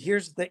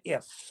here's the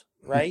ifs,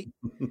 right?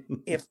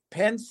 If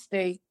Penn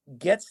State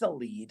gets a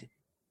lead,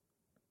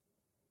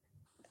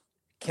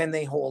 can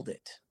they hold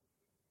it?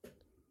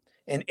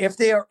 And if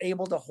they are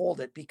able to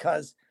hold it,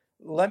 because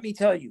let me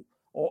tell you,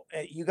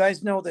 you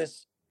guys know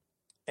this,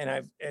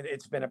 and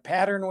it's been a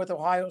pattern with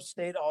Ohio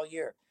State all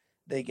year.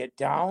 They get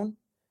down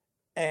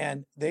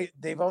and they've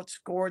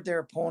outscored their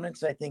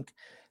opponents, I think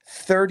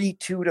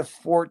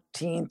 32-14,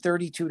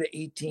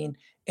 32-18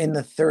 in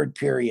the third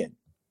period.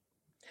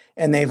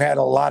 And they've had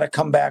a lot of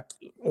comeback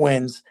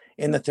wins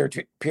in the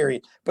third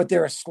period, but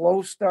they're a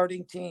slow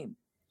starting team.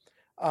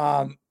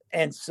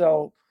 And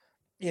so,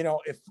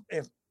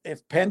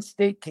 if Penn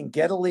State can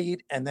get a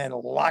lead and then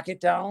lock it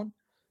down,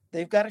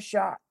 they've got a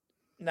shot.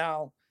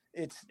 Now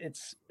it's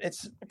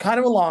kind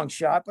of a long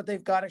shot, but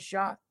they've got a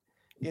shot.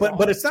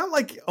 But it's not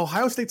like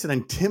Ohio State's an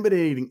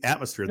intimidating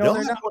atmosphere.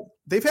 No,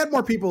 they've had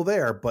more people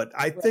there, but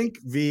I think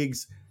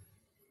Viggs,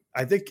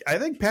 I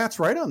think Pat's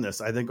right on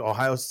this. I think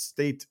Ohio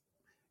State,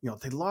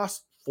 they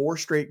lost 4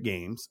 straight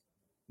games.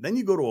 Then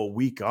you go to a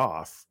week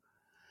off.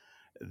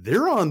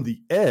 They're on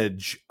the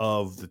edge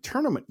of the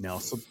tournament now.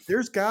 So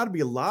there's got to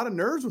be a lot of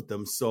nerves with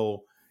them.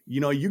 So,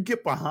 you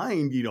get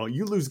behind,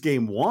 you lose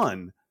game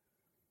 1.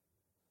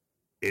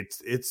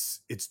 It's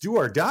do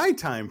or die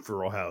time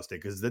for Ohio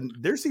State, because then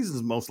their season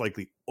is most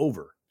likely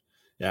over.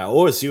 Yeah,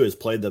 OSU has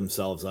played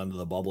themselves under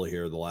the bubble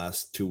here the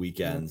last 2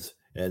 weekends.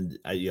 And,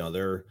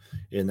 they're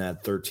in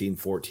that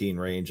 13-14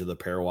 range of the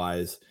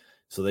pairwise.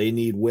 So they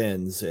need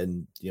wins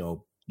and,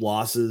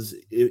 losses.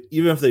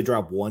 Even if they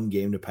drop 1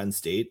 game to Penn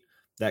State,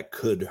 that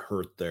could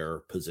hurt their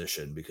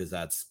position, because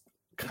that's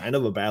kind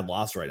of a bad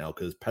loss right now,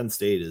 because Penn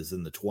State is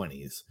in the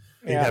 20s.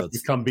 They have to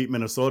come beat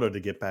Minnesota to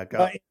get back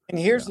up. And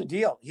here's the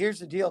deal. Here's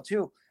the deal,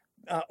 too.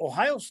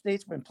 Ohio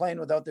State's been playing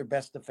without their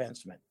best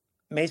defenseman,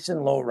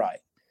 Mason Lowry.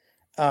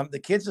 The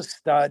kid's a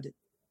stud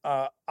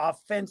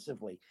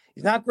offensively.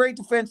 He's not great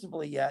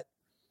defensively yet,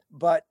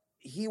 but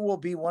he will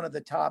be one of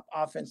the top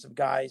offensive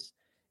guys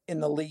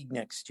in the league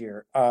next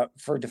year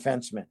for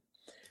defensemen.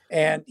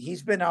 And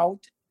he's been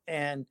out,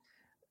 and,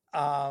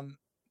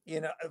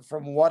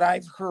 from what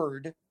I've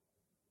heard,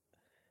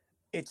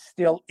 it's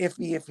still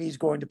iffy if he's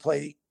going to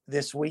play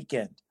this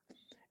weekend.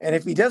 And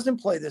if he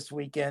doesn't play this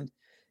weekend,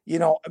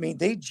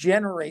 they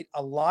generate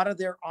a lot of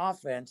their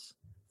offense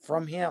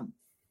from him.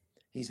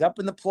 He's up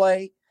in the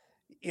play,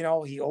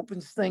 he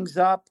opens things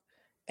up,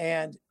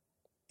 and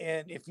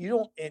if you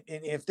don't, and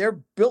if they're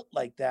built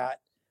like that,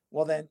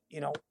 well then,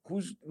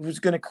 who's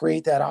going to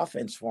create that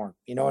offense for him?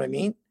 You know what I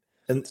mean?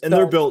 And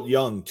they're built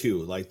young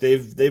too. Like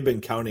they've been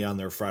counting on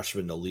their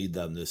freshmen to lead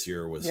them this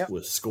year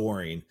with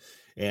scoring.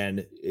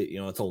 And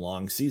it's a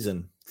long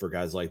season for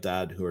guys like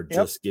that who are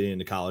just getting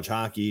into college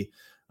hockey.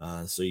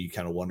 So you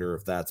kind of wonder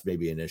if that's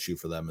maybe an issue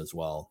for them as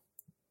well.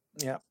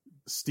 Yeah.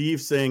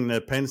 Steve saying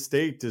that Penn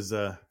State is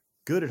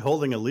good at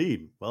holding a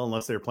lead. Well,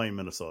 unless they're playing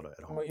Minnesota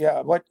at home.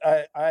 Yeah.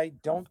 I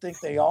don't think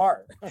they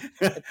are.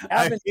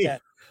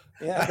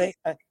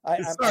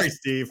 Sorry,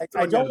 Steve.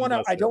 I don't want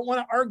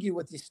to argue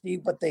with you,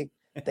 Steve, but they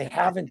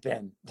haven't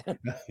been, to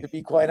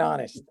be quite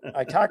honest.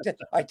 I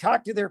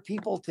talked to their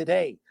people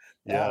today.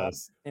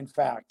 Yes. In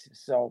fact,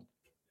 so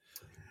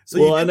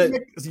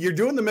you're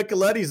doing the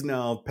Michelettis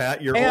now,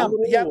 Pat. Your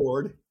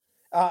award.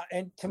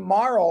 And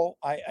tomorrow,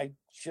 I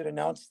should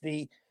announce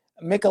the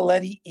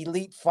Micheletti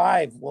Elite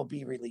 5 will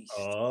be released.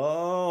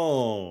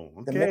 Oh,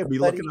 okay. Be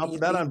looking out for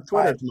that on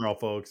Twitter tomorrow,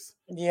 folks.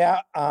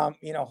 Yeah.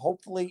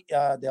 Hopefully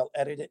they'll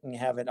edit it and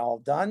have it all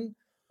done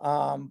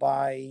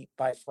by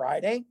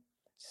Friday.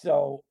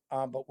 So,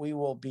 but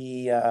we'll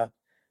be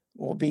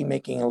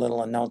making a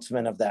little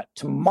announcement of that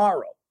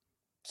tomorrow.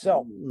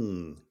 So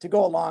to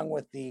go along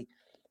with the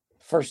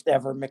first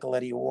ever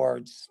Micheletti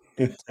Awards,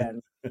 BigTen,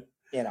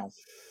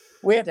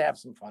 we had to have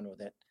some fun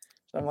with it.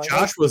 So I'm like,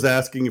 Josh was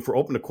asking if we're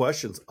open to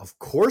questions. Of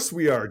course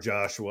we are,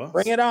 Joshua.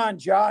 Bring it on,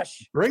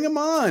 Josh. Bring them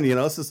on.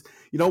 This is,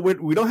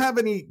 we don't have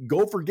any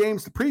Gopher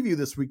games to preview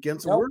this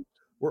weekend, so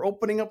we're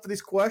opening up for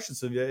these questions.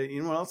 So if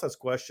anyone else has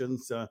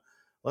questions,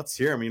 let's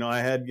hear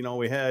them.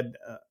 We had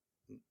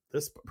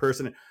this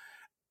person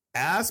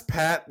ask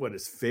Pat what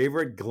his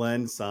favorite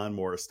Glenn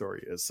Sonmore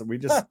story is. So we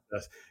just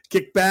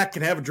kick back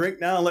and have a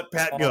drink now and let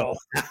Pat go.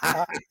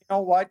 You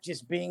know what?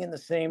 Just being in the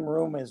same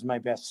room is my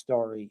best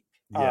story.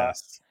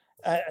 Yes.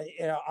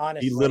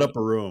 Honestly, he lit up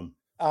a room.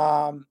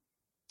 Glenn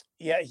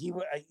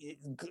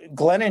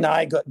and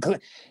I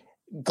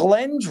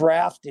Glenn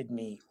drafted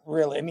me,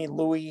 really. I mean,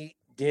 Louis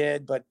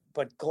did, but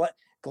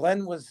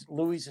Glenn was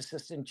Louis'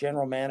 assistant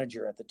general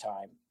manager at the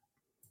time.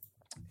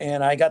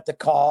 And I got the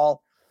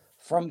call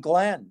from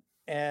Glenn.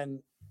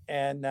 And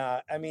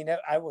I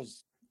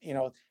was,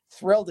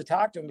 thrilled to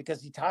talk to him,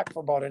 because he talked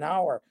for about an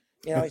hour.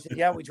 He said,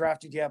 yeah, we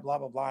drafted you, blah,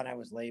 blah, blah. And I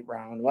was late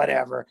round,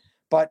 whatever,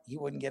 but he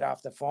wouldn't get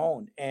off the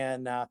phone.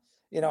 And,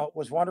 it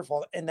was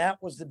wonderful. And that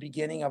was the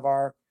beginning of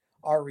our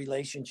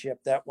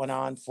relationship that went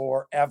on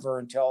forever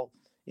until,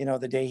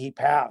 the day he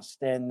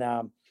passed. And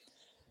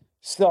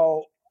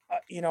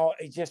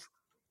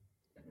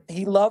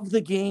he loved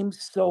the game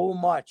so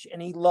much,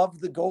 and he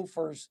loved the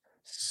Gophers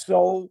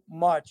so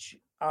much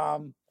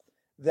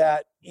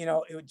that,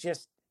 it would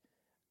just,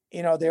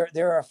 there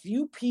are a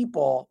few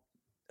people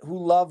who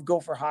love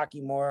Gopher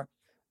hockey more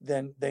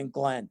than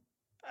Glenn.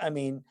 I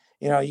mean,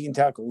 you can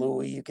talk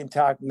Louis, you can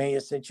talk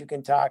Mayasich, you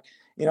can talk,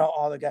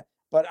 all the guys,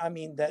 but I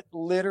mean, that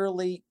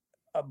literally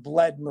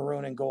bled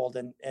maroon and gold,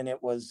 and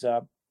it was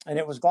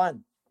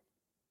Glenn.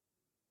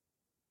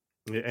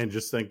 And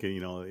just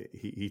thinking,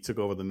 he took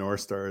over the North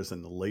Stars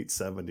in the late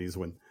 70s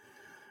when,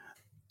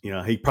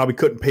 he probably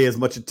couldn't pay as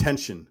much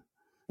attention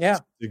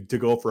to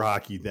go for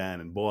hockey then.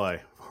 And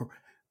boy,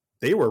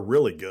 they were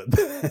really good.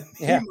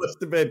 He must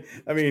have been,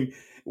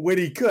 when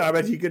he could, I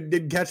bet he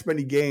didn't catch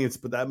many games,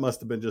 but that must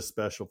have been just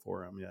special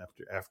for him. Yeah,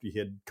 after he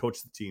had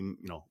coached the team,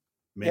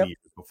 many years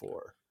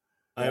before.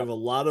 I have a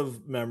lot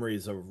of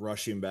memories of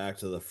rushing back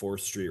to the 4th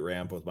Street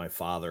ramp with my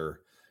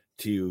father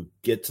to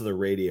get to the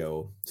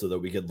radio so that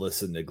we could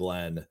listen to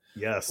Glenn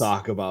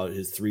talk about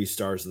his 3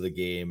 stars of the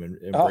game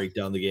and break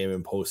down the game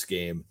in post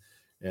game.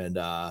 And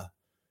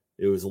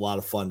it was a lot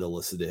of fun to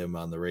listen to him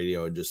on the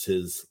radio, and just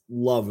his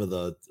love of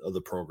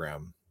the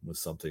program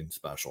was something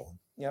special.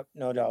 Yep,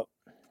 no doubt.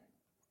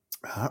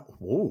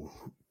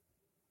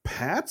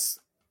 Pat's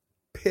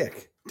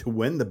pick to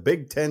win the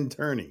Big Ten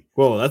tourney.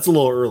 Whoa, that's a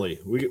little early.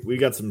 We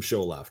got some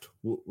show left.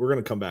 We're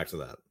going to come back to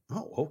that.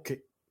 Oh, okay.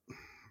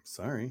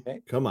 Sorry.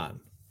 Okay. Come on.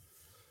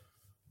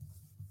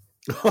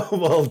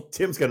 Well,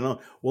 Tim's got to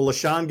know. Will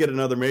LaShawn get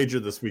another major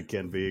this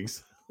weekend,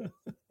 Biggs?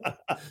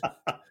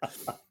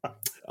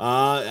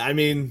 I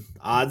mean,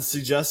 odds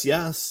suggest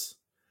yes.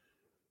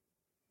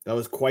 That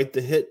was quite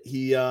the hit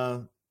he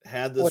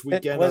had this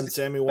weekend on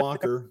Sammy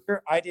Walker.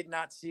 I did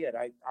not see it.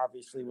 I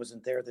obviously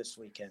wasn't there this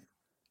weekend.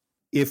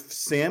 If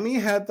Sammy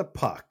had the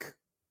puck,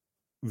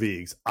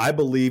 Viggs, I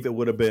believe it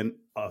would have been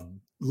a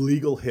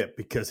legal hit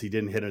because he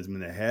didn't hit him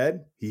in the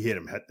head. He hit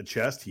him at the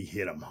chest. He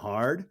hit him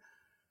hard. The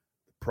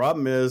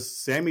problem is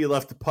Sammy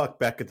left the puck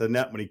back at the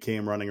net when he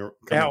came running.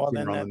 That's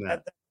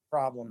the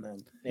problem then.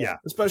 Yeah.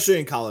 Especially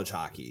in college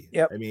hockey.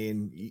 Yep. I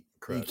mean,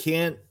 you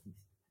can't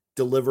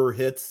deliver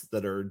hits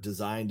that are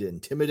designed to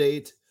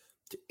intimidate,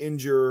 to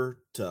injure,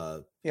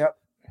 to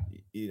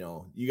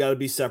you got to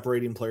be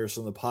separating players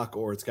from the puck,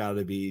 or it's got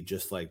to be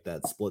just like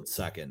that split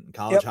second. In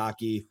college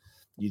hockey,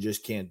 you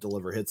just can't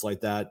deliver hits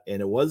like that.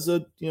 And it was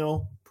a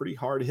pretty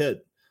hard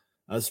hit.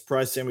 I was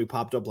surprised Sammy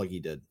popped up like he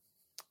did.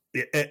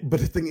 But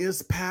the thing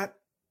is, Pat,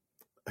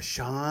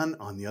 Sean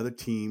on the other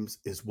teams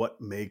is what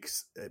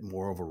makes it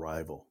more of a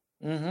rival.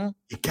 Mm-hmm.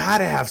 You got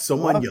to have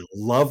someone you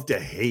love to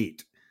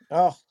hate.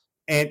 Oh.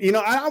 And,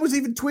 I was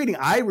even tweeting.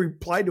 I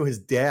replied to his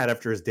dad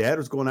after his dad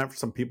was going after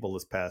some people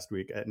this past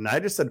week. And I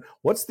just said,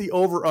 what's the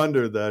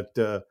over-under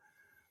that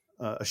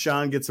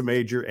Sean gets a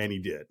major? And he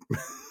did.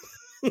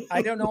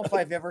 I don't know if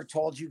I've ever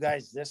told you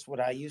guys this, what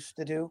I used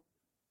to do.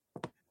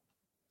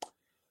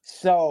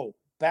 So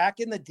back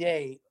in the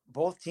day,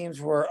 both teams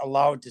were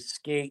allowed to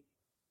skate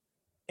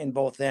in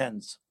both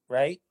ends,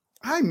 right?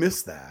 I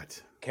miss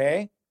that.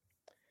 Okay.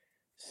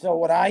 So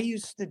what I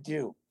used to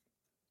do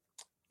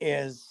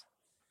is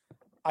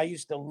I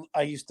used to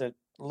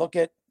look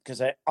at,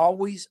 because I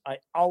always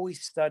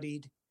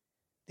studied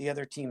the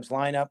other team's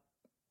lineup,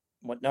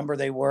 what number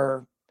they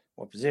were,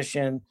 what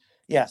position.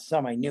 Yeah,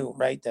 some I knew,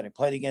 right, that I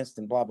played against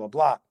and blah, blah,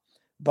 blah.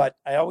 But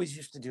I always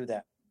used to do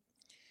that.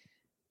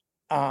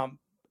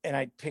 And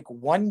I'd pick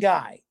one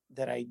guy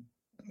that I,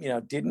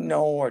 didn't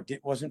know or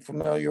wasn't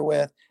familiar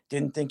with,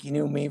 didn't think he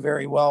knew me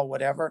very well,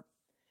 whatever.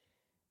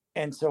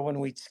 And so when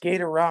we'd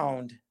skate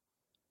around,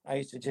 I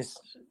used to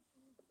just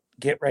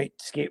skate right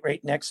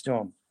next to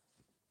him.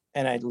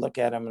 And I'd look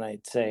at him and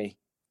I'd say,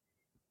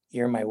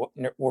 "You're my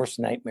worst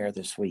nightmare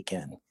this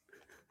weekend."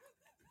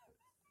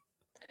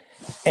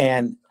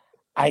 And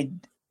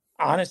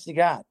honest to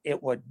God,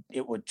 it would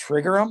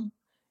trigger him,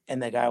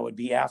 and the guy would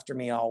be after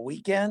me all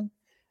weekend.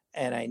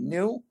 And I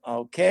knew,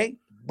 okay,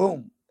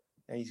 boom,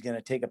 he's going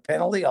to take a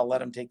penalty. I'll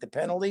let him take the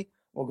penalty.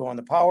 We'll go on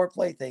the power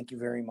play. Thank you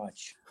very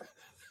much.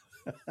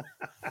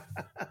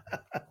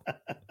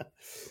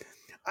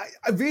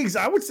 Viggs,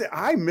 I would say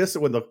I miss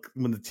it when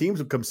the teams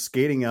would come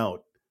skating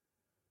out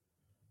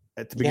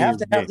at the beginning. You have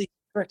to have these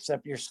tricks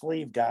up your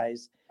sleeve,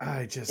 guys.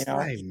 I miss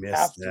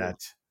that.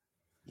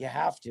 You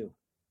have to.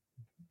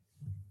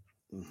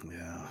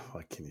 Yeah.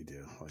 What can you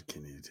do?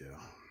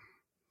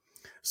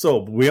 So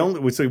we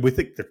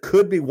think there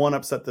could be one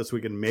upset this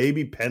weekend,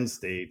 maybe Penn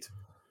State.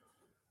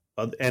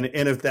 And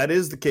if that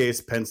is the case,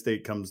 Penn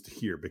State comes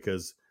here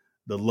because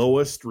the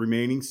lowest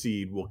remaining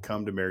seed will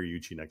come to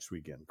Mariucci next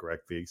weekend.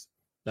 Correct, Viggs?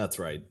 That's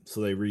right.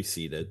 So they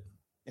reseeded.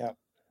 Yeah.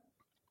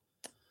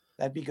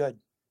 That'd be good.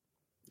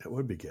 That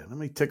would be good. Let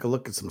me take a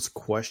look at some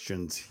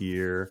questions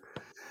here.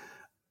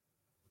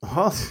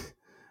 Well,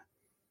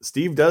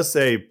 Steve does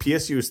say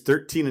PSU is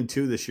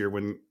 13-2 this year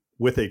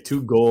with a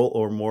 2-goal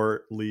or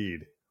more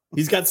lead.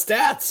 He's got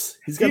stats.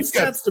 He's got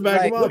stats to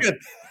back him up.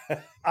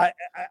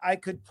 I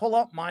could pull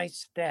up my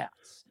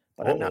stats,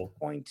 but I'm not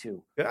going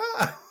to. Yeah.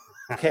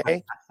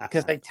 Okay,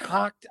 because that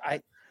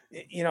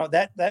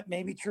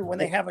may be true when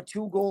they have a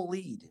 2-goal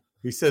lead.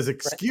 He says,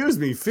 "Excuse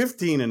me,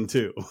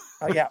 15-2."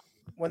 Yeah,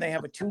 when they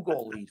have a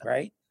 2-goal lead,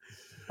 right?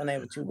 When they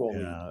have a 2-goal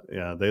lead.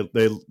 Yeah.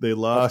 They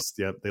lost.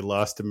 Yeah, they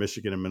lost to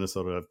Michigan and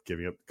Minnesota,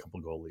 giving up a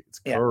couple goal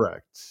leads. Yeah.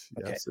 Correct.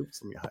 Okay. Yes,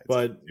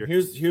 but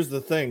here's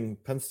the thing: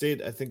 Penn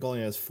State, I think,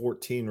 only has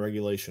 14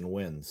 regulation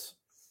wins.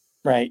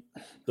 Right.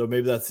 So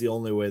maybe that's the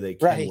only way they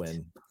can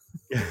win.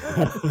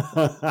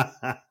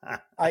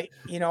 I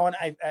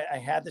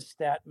had the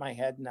stat in my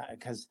head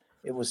because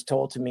it was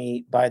told to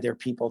me by their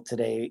people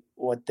today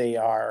what they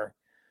are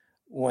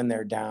when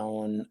they're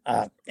down.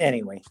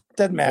 Anyway,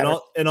 doesn't matter.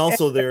 And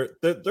also they're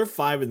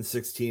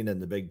 5-16 in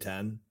the Big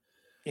Ten.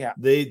 Yeah,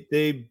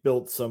 they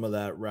built some of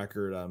that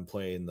record on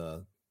playing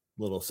the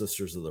Little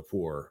Sisters of the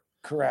Poor.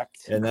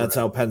 Correct. And that's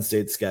how Penn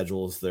State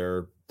schedules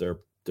their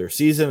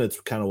season. It's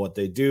kind of what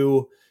they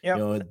do.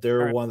 Yep.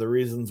 They're one of the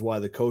reasons why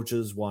the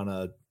coaches want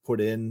to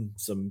put in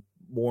some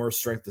more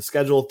strength of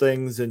schedule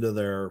things into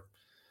their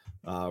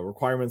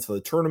requirements for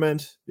the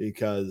tournament,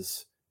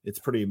 because it's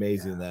pretty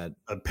amazing that.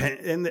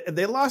 And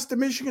they lost to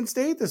Michigan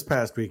State this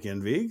past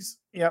weekend, Viggs.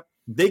 Yep.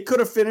 They could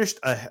have finished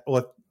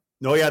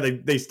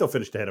they still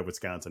finished ahead of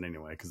Wisconsin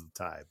anyway because of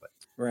the tie. But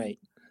right.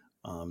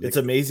 It's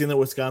amazing that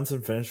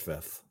Wisconsin finished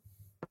 5th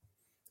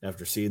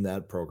after seeing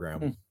that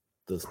program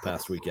this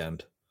past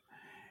weekend.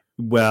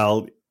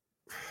 Well,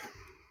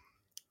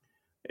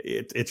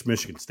 it's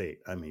Michigan State.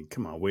 I mean,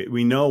 come on.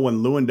 We know when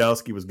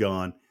Lewandowski was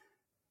gone,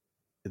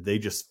 they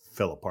just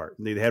fell apart.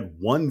 They had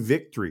one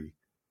victory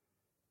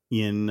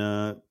in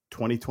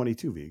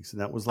 2022, Viggs,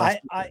 and that was last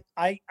weekend.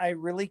 I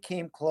really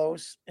came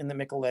close in the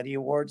Micheletti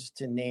Awards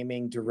to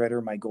naming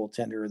DeRitter my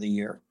goaltender of the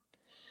year.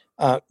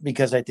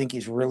 Because I think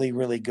he's really,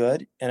 really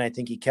good. And I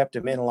think he kept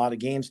him in a lot of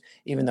games,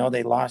 even though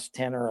they lost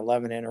 10 or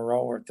 11 in a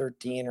row or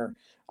 13 or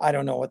I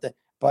don't know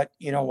but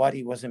you know what?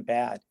 He wasn't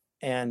bad.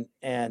 And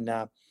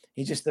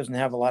he just doesn't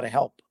have a lot of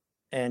help.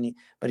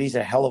 But he's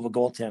a hell of a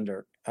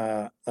goaltender,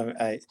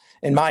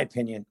 in my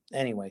opinion,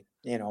 anyway,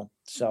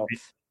 so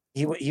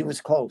he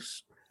was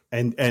close.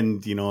 And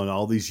in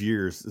all these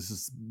years, this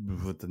is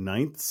the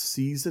 9th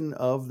season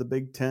of the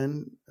Big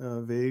Ten,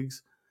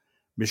 Viggs.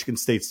 Michigan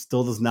State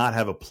still does not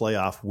have a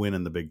playoff win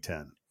in the Big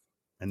Ten.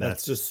 And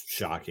that's just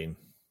shocking.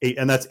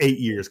 And that's 8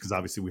 years because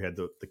obviously we had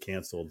the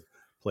canceled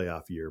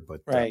playoff year.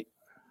 But right.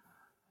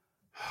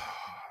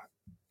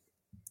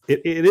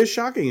 It is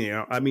shocking.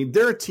 I mean,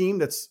 they're a team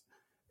that's,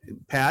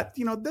 Pat,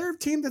 they're a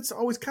team that's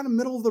always kind of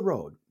middle of the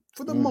road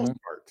for the most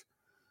part.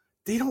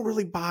 They don't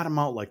really bottom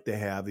out like they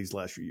have these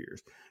last few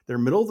years. They're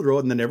middle of the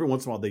road, and then every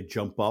once in a while they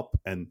jump up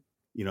and,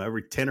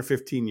 every 10 or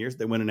 15 years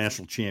they win a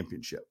national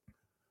championship.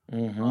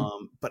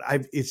 But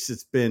it's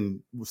just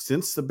been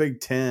since the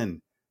Big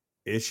Ten,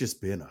 it's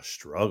just been a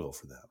struggle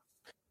for them.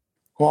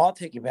 Well, I'll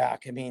take you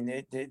back. I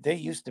mean, they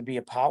used to be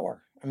a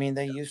power. And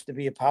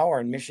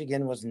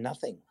Michigan was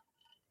nothing.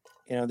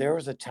 There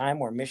was a time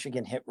where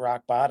Michigan hit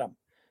rock bottom,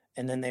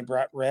 and then they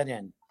brought Red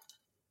in.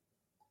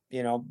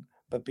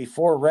 But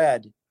before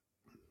Red,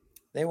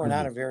 they were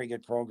not a very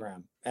good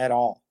program at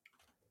all.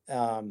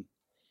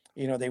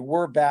 They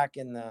were back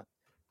in the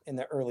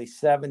early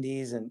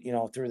 70s and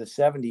through the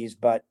 70s,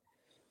 but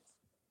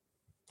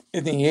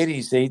in the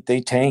 80s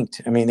they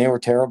tanked. I mean, they were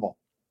terrible.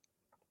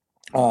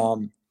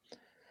 And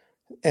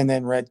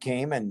then Red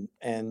came and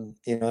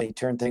he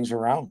turned things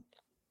around.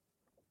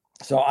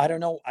 So I don't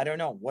know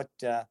what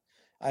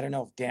I don't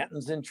know if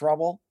Danton's in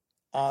trouble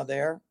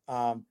there.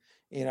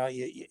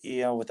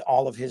 With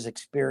all of his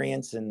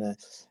experience in the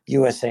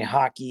USA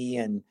Hockey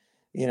and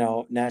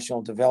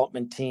national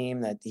development team,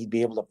 that he'd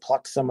be able to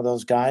pluck some of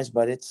those guys,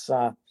 but it's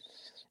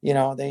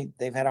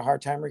they've had a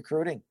hard time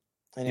recruiting.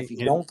 And if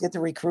you don't get the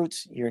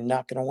recruits, you're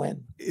not going to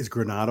win. Is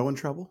Granato in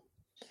trouble?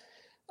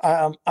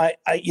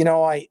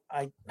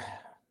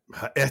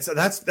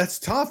 That's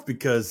tough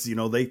because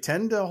they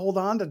tend to hold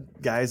on to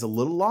guys a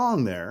little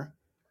long there.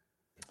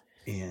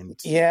 And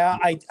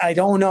I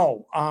don't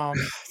know.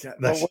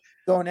 What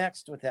go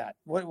next with that?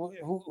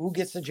 Who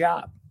gets the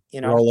job?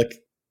 Rolik.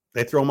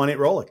 They throw money at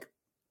Rolik.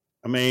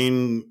 I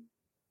mean,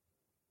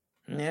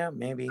 yeah,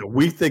 maybe.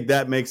 We think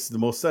that makes the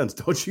most sense,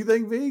 don't you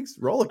think, Viggs?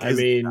 Rolik.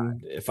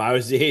 If I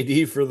was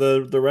the AD for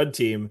the Red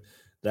team,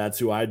 that's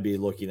who I'd be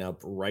looking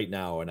up right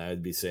now, and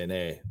I'd be saying,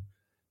 "Hey,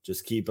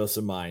 just keep us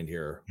in mind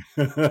here.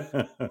 We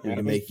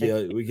can make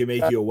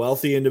you a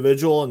wealthy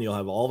individual, and you'll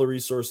have all the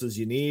resources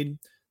you need.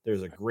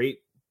 There's a great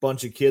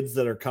bunch of kids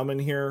that are coming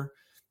here,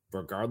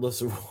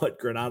 regardless of what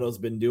Granato's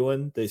been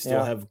doing. They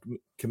still have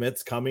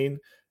commits coming,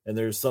 and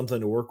there's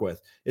something to work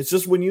with. It's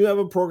just when you have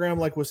a program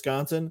like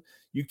Wisconsin,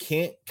 you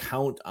can't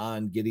count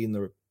on getting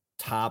the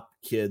top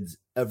kids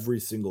every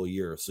single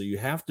year. So you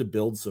have to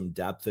build some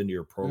depth into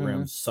your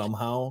program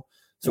somehow.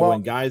 So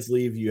when guys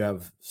leave, you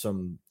have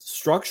some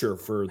structure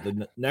for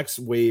the next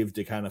wave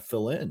to kind of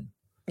fill in.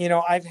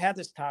 I've had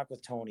this talk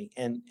with Tony,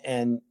 and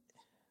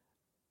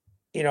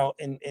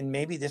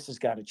maybe this has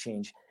got to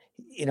change.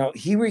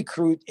 He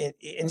recruit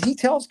and he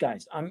tells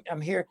guys,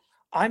 I'm here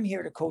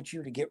to coach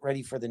you to get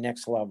ready for the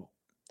next level.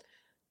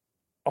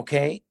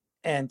 Okay.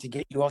 And to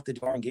get you out the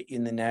door and get you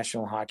in the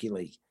National Hockey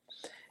League.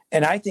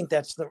 And I think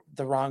that's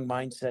the wrong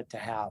mindset to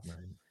have.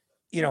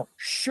 Right.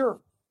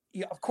 Sure.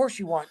 Of course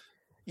you want,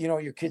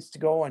 your kids to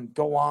go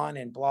on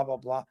and blah, blah,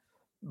 blah.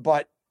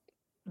 But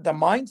the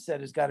mindset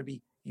has got to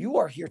be, you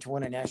are here to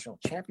win a national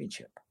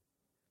championship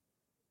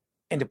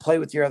and to play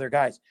with your other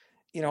guys,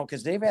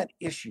 because they've had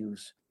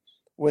issues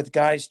with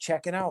guys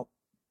checking out.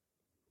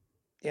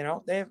 They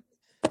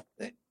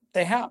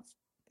have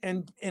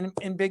in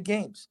big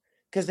games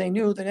because they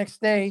knew the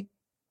next day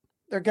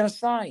they're going to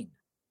sign.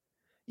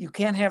 You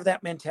can't have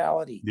that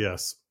mentality.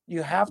 Yes.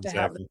 You have to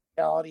have the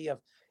mentality of,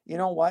 you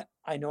know what?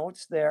 I know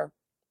it's there.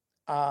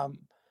 But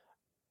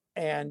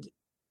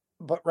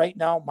right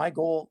now my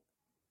goal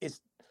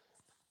is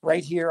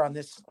right here on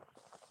this,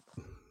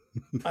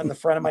 on the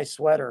front of my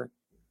sweater.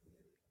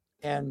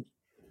 And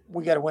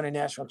we got to win a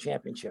national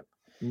championship.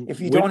 If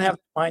you don't have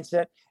the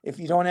mindset, if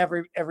you don't have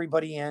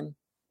everybody in,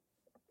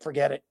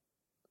 forget it.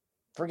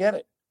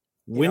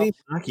 Winning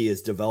hockey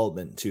is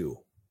development too.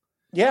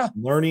 Yeah.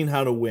 Learning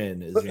how to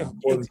win is an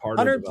important part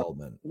of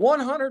development.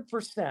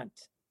 100%.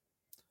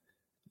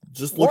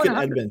 Just look at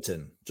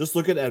Edmonton.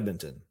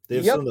 They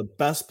have some of the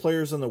best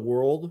players in the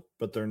world,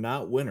 but they're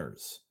not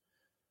winners.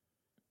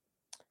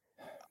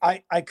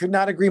 I could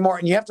not agree more.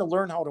 And you have to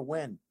learn how to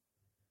win.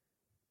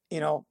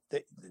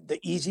 The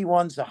easy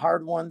ones, the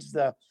hard ones,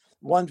 the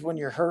ones when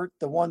you're hurt,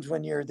 the ones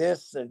when you're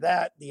this or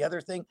that, the other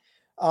thing.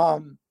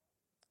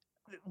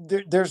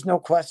 There's no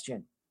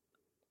question.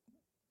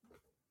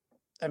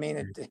 I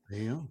mean,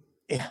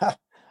 yeah,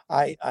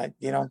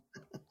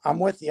 I'm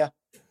with you.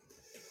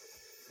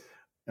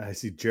 I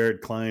see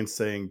Jared Klein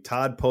saying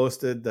Todd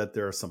posted that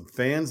there are some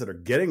fans that are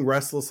getting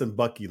restless in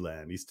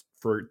Buckyland. He's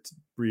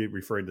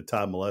referring to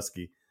Todd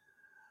Micheletti.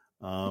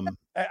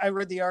 I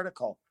read the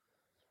article.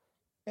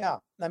 Yeah,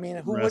 I mean,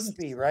 who wouldn't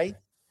be, right?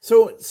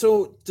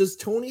 So does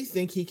Tony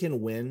think he can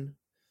win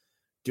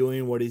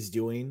doing what he's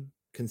doing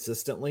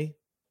consistently?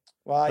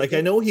 Well,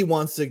 I know he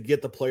wants to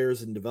get the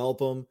players and develop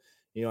them.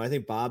 I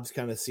think Bob's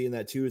kind of seeing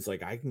that too. It's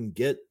like, I can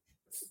get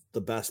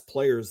the best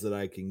players that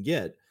I can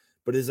get,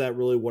 but is that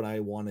really what I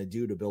want to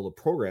do to build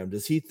a program?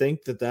 Does he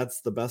think that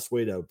that's the best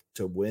way to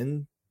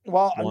win?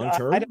 Well, long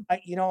term? I don't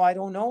know. I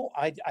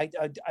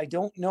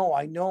don't know.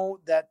 I know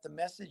that the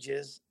message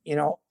is,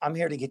 I'm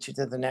here to get you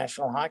to the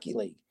National Hockey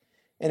League.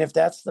 And if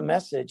that's the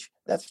message,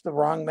 that's the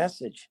wrong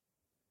message.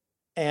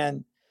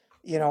 And,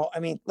 I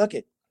mean, look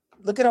at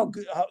how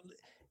good,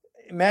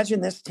 imagine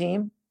this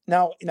team.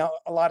 Now,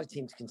 a lot of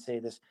teams can say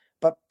this,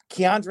 but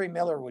Keandre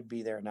Miller would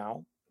be there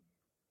now.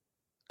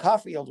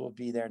 Caulfield would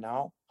be there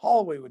now.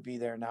 Holloway would be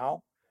there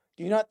now.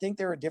 Do you not think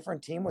they're a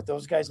different team with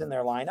those guys in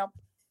their lineup?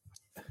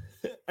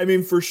 I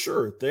mean, for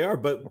sure they are,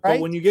 but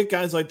when you get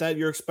guys like that,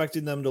 you're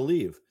expecting them to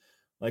leave.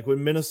 Like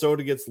when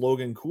Minnesota gets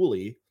Logan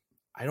Cooley,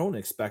 I don't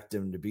expect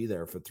him to be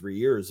there for 3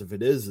 years. If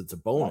it is, it's a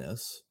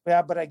bonus.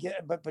 Well,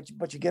 yeah,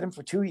 but you get him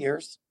for 2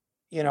 years.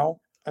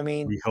 I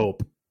mean, we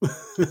hope.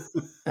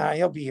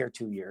 He'll be here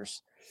 2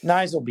 years.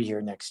 Nyes will be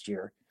here next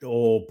year.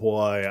 Oh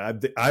boy, I'm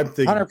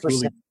thinking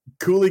 100%.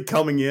 Cooley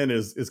coming in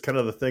is kind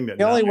of the thing that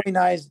the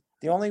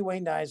only way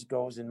Nyes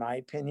goes, in my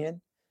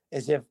opinion,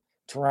 is if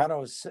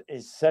Toronto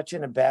is such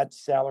in a bad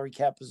salary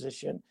cap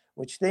position,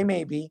 which they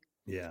may be.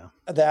 Yeah,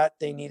 that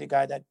they need a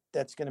guy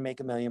that's going to make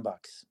 $1 million.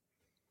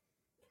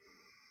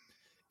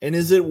 And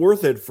is it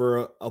worth it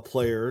for a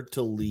player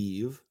to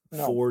leave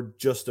for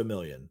just $1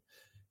 million?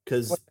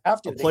 Because a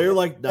player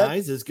like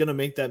Nyes is going to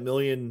make that $1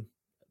 million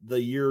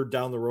the year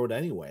down the road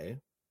anyway.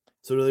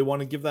 So do they want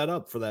to give that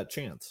up for that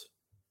chance?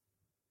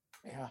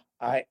 Yeah,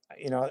 I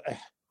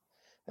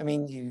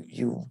mean,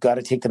 you got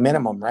to take the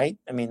minimum, right?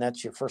 I mean,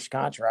 that's your first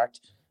contract,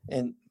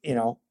 and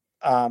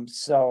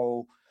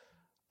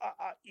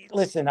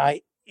listen,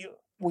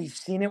 we've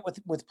seen it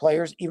with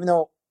players. Even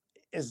though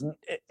as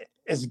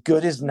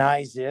good as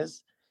Nyes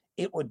is,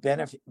 it would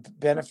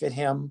benefit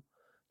him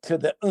to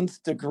the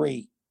nth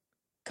degree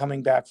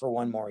coming back for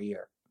one more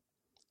year.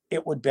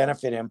 It would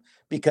benefit him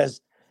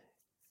because,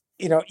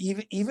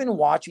 even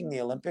watching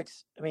the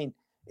Olympics, I mean,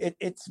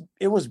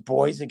 it was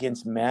boys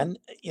against men.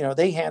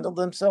 They handled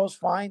themselves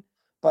fine,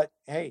 but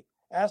hey,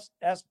 ask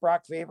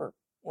Brock Faber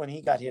when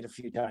he got hit a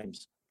few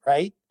times,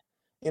 right?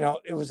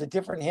 It was a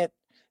different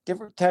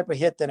type of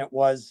hit than it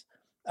was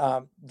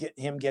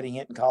him getting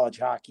hit in college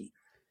hockey.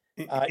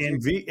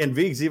 And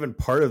Vig's even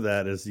part of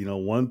that is,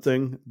 one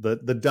thing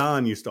that the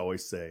Don used to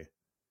always say,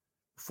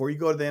 before you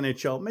go to the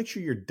NHL, make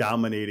sure you're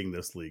dominating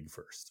this league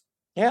first.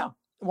 Yeah.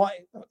 Well,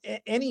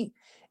 any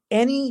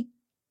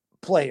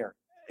player,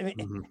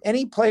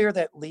 any player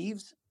that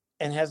leaves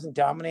and hasn't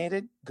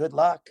dominated, good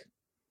luck.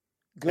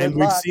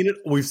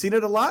 We've seen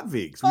it a lot,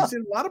 Vigs. We've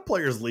seen a lot of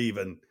players leave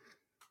and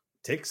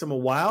it takes them a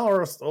while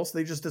or else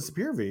they just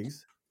disappear,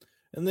 Vigs.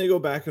 And they go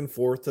back and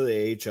forth to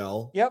the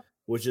AHL. Yep.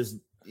 Which is,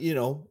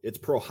 it's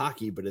pro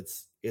hockey, but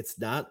it's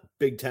not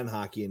Big Ten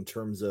hockey in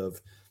terms of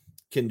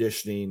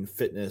conditioning,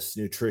 fitness,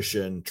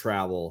 nutrition,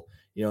 travel.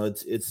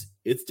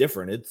 It's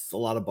different. It's a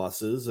lot of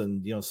buses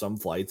and, some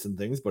flights and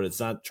things, but it's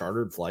not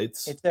chartered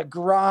flights. It's a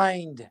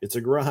grind.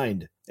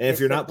 And if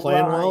you're not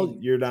playing well,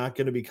 you're not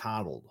going to be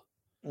coddled.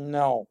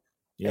 No.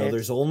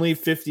 There's only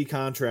 50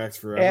 contracts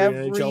for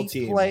every NHL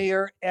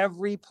team.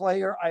 Every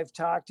player I've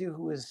talked to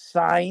who is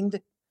signed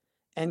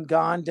and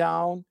gone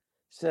down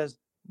says,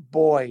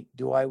 boy,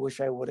 do I wish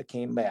I would have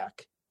came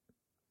back.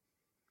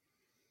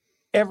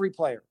 Every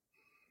player.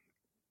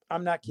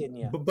 I'm not kidding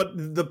you.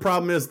 But the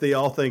problem is they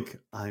all think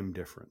I'm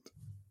different.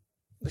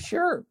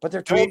 Sure, but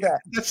they're told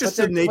that. That's just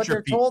the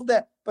nature.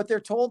 But they're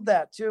told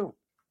that too.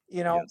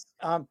 Yes.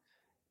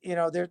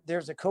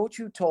 There's a coach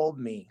who told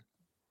me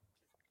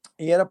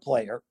he had a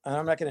player, and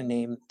I'm not going to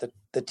name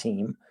the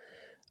team,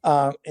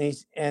 and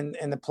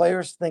the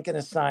player's thinking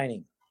of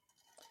signing.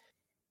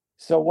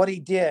 So what he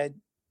did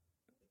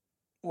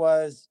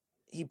was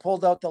he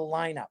pulled out the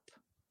lineup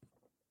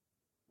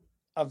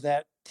of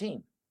that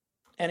team,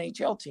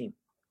 NHL team.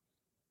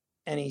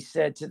 And he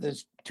said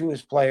to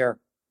his player,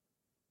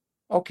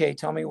 okay,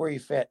 tell me where you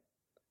fit.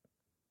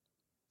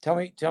 Tell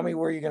me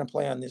where you're going to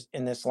play in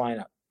this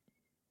lineup.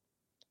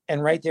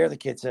 And right there, the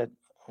kid said,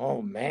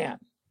 oh man,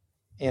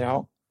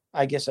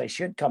 I guess I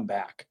should come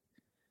back.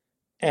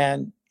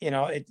 And,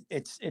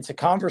 it's a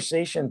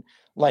conversation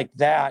like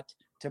that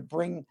to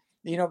bring,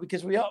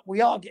 because we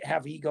all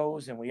have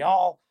egos, and we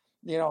all,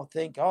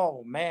 think,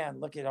 oh man,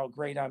 look at how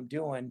great I'm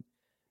doing.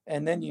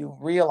 And then you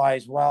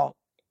realize, well,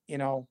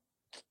 a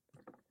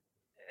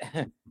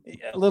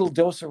little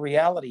dose of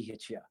reality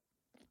hits you.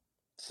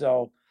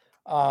 So,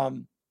 I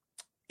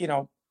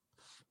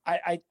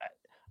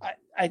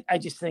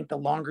just think the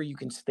longer you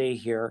can stay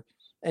here,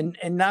 and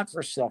not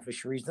for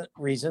selfish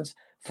reasons,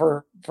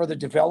 for the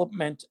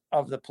development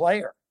of the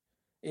player,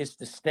 is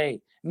to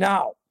stay.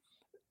 Now,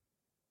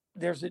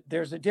 there's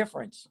a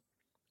difference.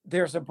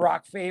 There's a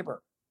Brock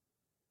Faber.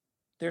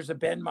 There's a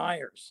Ben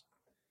Myers.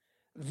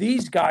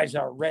 These guys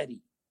are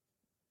ready.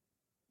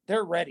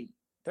 They're ready.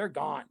 They're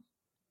gone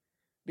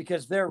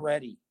because they're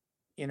ready.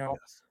 Yes.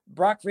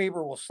 Brock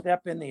Faber will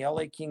step in the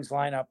LA Kings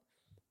lineup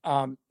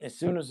as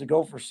soon as the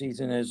Gopher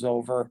season is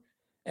over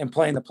and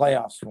play in the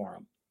playoffs for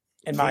him.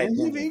 In my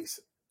opinion.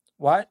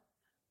 What?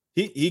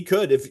 He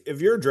could.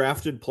 If you're a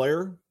drafted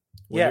player,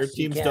 when your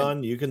team's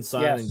done, you can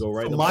sign and go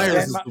right to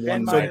Myers is the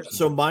one.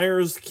 So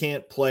Myers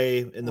can't play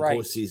in the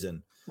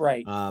postseason.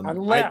 Right.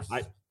 Unless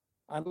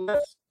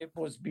it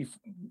was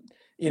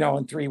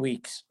in 3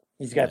 weeks.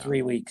 He's got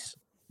 3 weeks.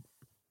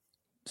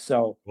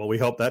 So, well, we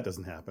hope that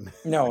doesn't happen.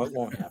 No, it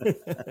won't happen.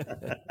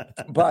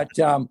 But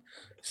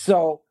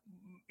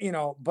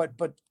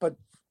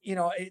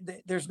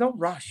there's no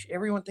rush.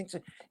 Everyone thinks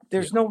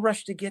there's no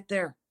rush to get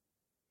there.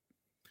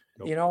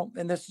 Nope.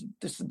 And this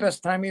is the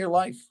best time of your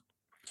life.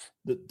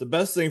 The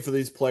best thing for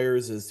these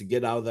players is to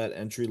get out of that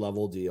entry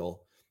level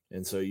deal.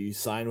 And so you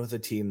sign with a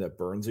team that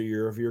burns a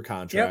year of your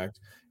contract,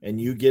 and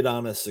you get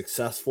on a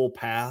successful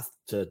path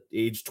to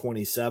age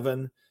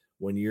 27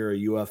 when you're a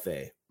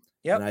UFA.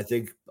 Yep. And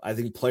I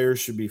think players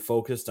should be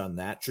focused on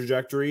that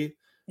trajectory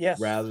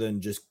rather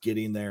than just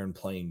getting there and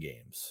playing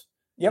games.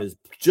 Yep. Because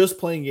just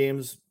playing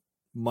games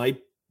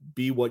might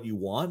be what you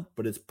want,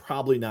 but it's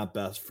probably not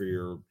best for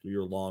your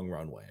long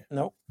runway.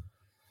 Nope.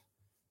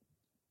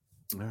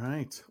 All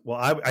right.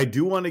 Well, I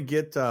do want to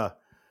get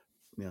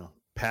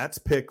Pat's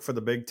pick for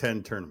the Big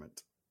Ten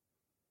tournament.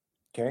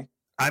 Okay.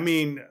 I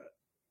mean,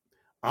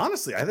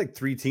 honestly, I think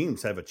 3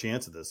 teams have a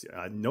chance at this.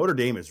 Notre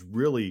Dame has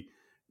really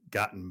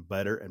gotten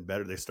better and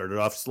better. They started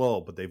off slow,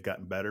 but they've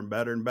gotten better and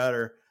better and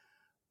better.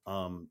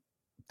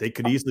 They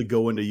could easily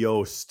go into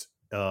Yost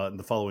in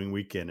the following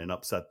weekend and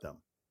upset them.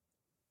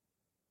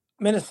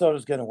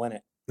 Minnesota's going to win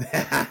it.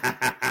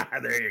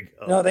 There you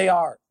go. No, they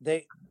are.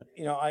 They'll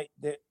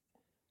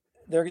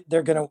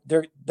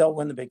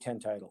win the Big Ten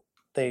title.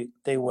 They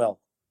will.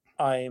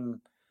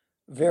 I'm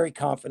very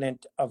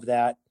confident of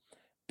that,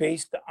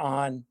 based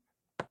on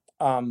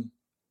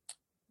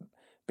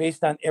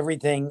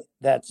everything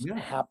that's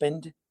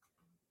happened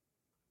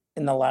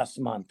in the last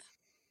month.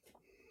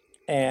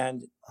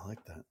 And I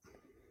like that.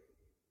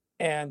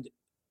 And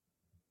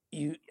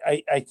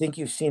I think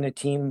you've seen a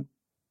team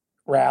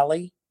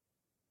rally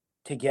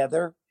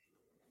together.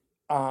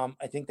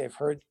 I think they've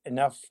heard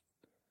enough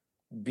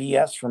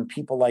BS from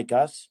people like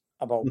us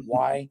about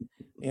why,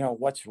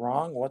 what's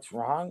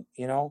wrong.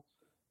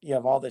 You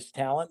have all this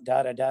talent,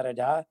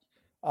 I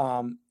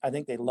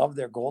think they love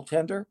their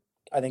goaltender.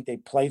 I think they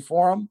play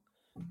for him.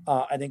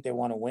 I think they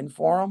want to win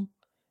for him.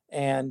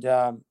 And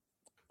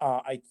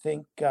I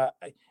think, I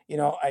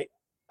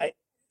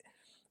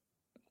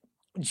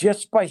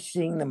just by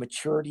seeing the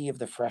maturity of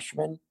the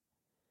freshmen,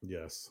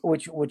 yes,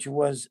 which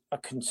was a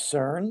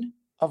concern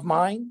of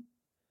mine.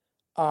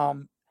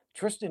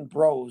 Tristan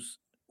Brose,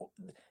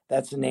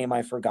 that's the name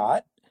I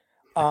forgot.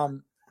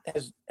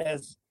 As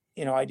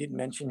I didn't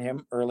mention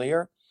him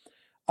earlier.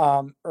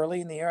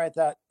 Early in the year, I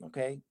thought,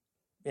 okay,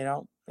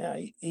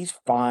 he's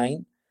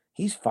fine.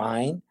 He's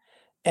fine.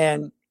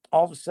 And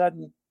all of a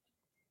sudden,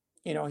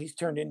 he's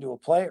turned into a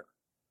player.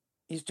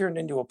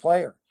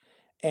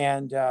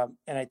 And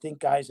I think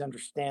guys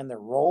understand their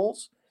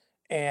roles.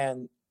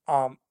 And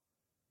I'm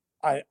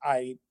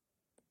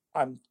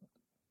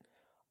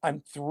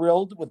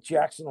thrilled with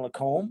Jackson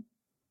Lacombe.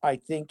 I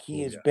think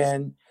he has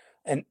been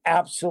an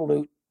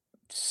absolute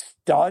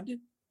stud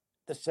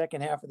the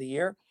second half of the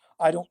year.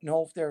 I don't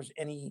know if there's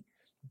any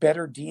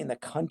better D in the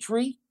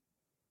country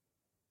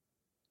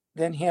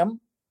than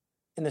him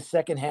in the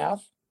second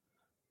half.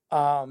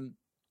 And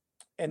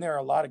there are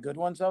a lot of good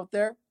ones out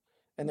there,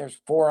 and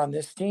there's 4 on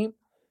this team,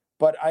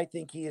 but I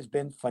think he has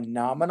been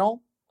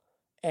phenomenal.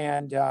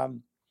 And, I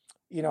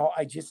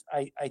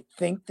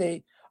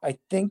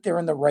think they're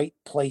in the right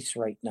place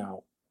right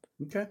now.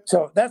 Okay.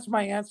 So that's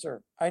my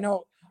answer. I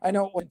know it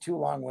wasn't too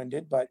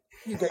long-winded, but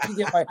you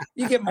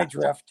get my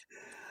drift.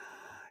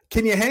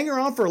 Can you hang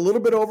around for a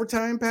little bit of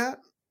overtime, Pat?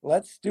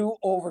 Let's do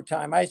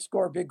overtime. I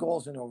score big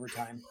goals in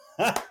overtime.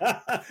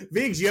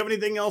 Viggs, you have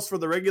anything else for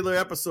the regular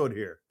episode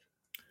here?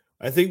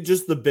 I think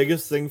just the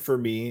biggest thing for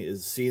me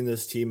is seeing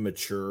this team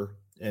mature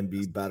and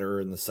be better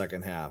in the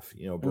second half.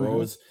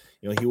 Brose,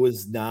 he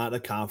was not a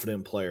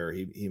confident player.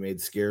 He made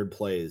scared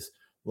plays.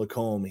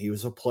 Lacombe. He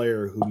was a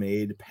player who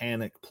made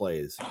panic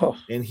plays, Oh.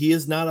 and he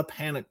is not a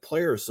panic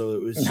player. So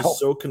it was just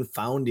so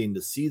confounding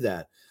to see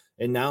that.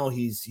 And now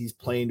he's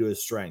playing to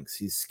his strengths.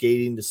 He's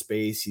skating to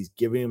space. He's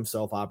giving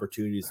himself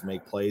opportunities to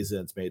make plays,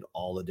 and it's made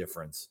all the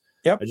difference.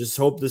 Yep. I just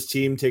hope this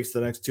team takes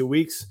the next 2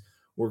 weeks,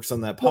 works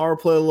on that power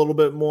play a little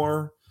bit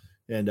more,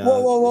 and figures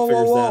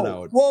that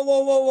out.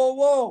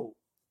 Whoa.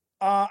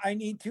 I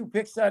need 2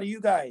 picks out of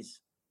you guys.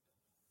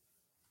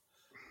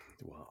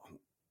 Well,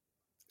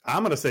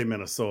 I'm going to say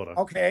Minnesota.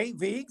 Okay,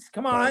 Viggs,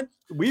 come on.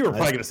 But we were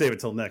probably going to save it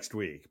till next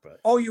week.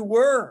 But Oh, you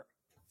were?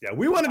 yeah,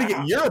 we wanted to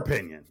get your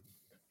opinion.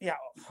 Yeah,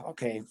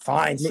 okay,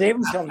 fine. Save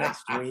them till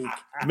next week.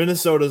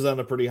 Minnesota's on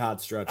a pretty hot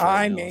stretch.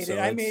 I made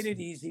it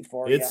easy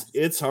for you.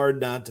 It's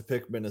hard not to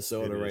pick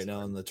Minnesota right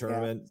now in the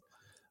tournament.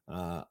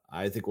 Yeah.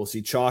 I think we'll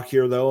see chalk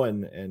here though,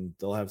 and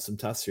they'll have some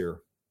tests here.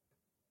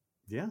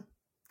 Yeah,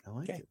 I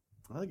like it.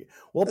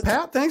 Well,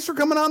 Pat, thanks for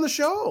coming on the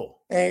show.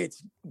 Hey,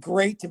 it's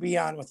great to be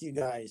on with you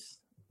guys.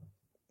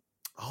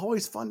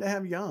 Always fun to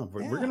have you on.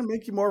 We're going to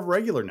make you more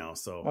regular now.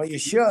 So, well, you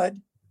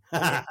should.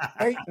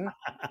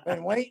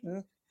 Been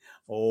waiting.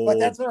 Oh, but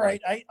that's all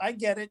right. I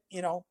get it.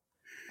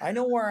 I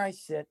know where I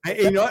sit.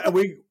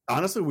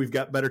 We've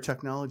got better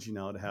technology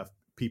now to have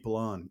people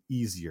on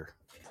easier.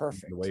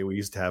 Perfect. The way we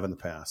used to have in the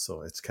past.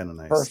 So it's kind of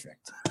nice.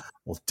 Perfect.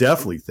 Well,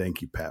 definitely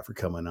thank you, Pat, for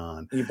coming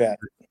on. You bet.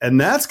 And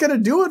that's going to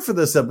do it for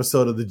this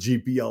episode of the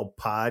GPL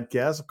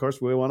podcast. Of course,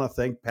 we want to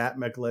thank Pat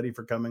Micheletti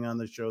for coming on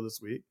the show this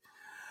week.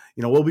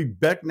 We'll be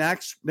back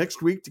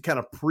next week to kind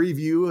of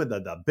preview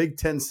the Big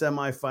Ten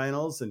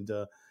semifinals and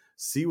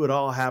see what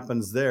all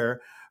happens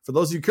there. For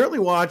those of you currently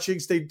watching,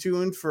 stay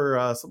tuned for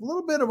a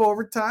little bit of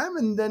overtime.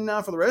 And then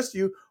for the rest of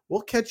you,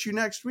 we'll catch you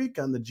next week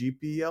on the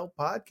GPL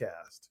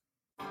podcast.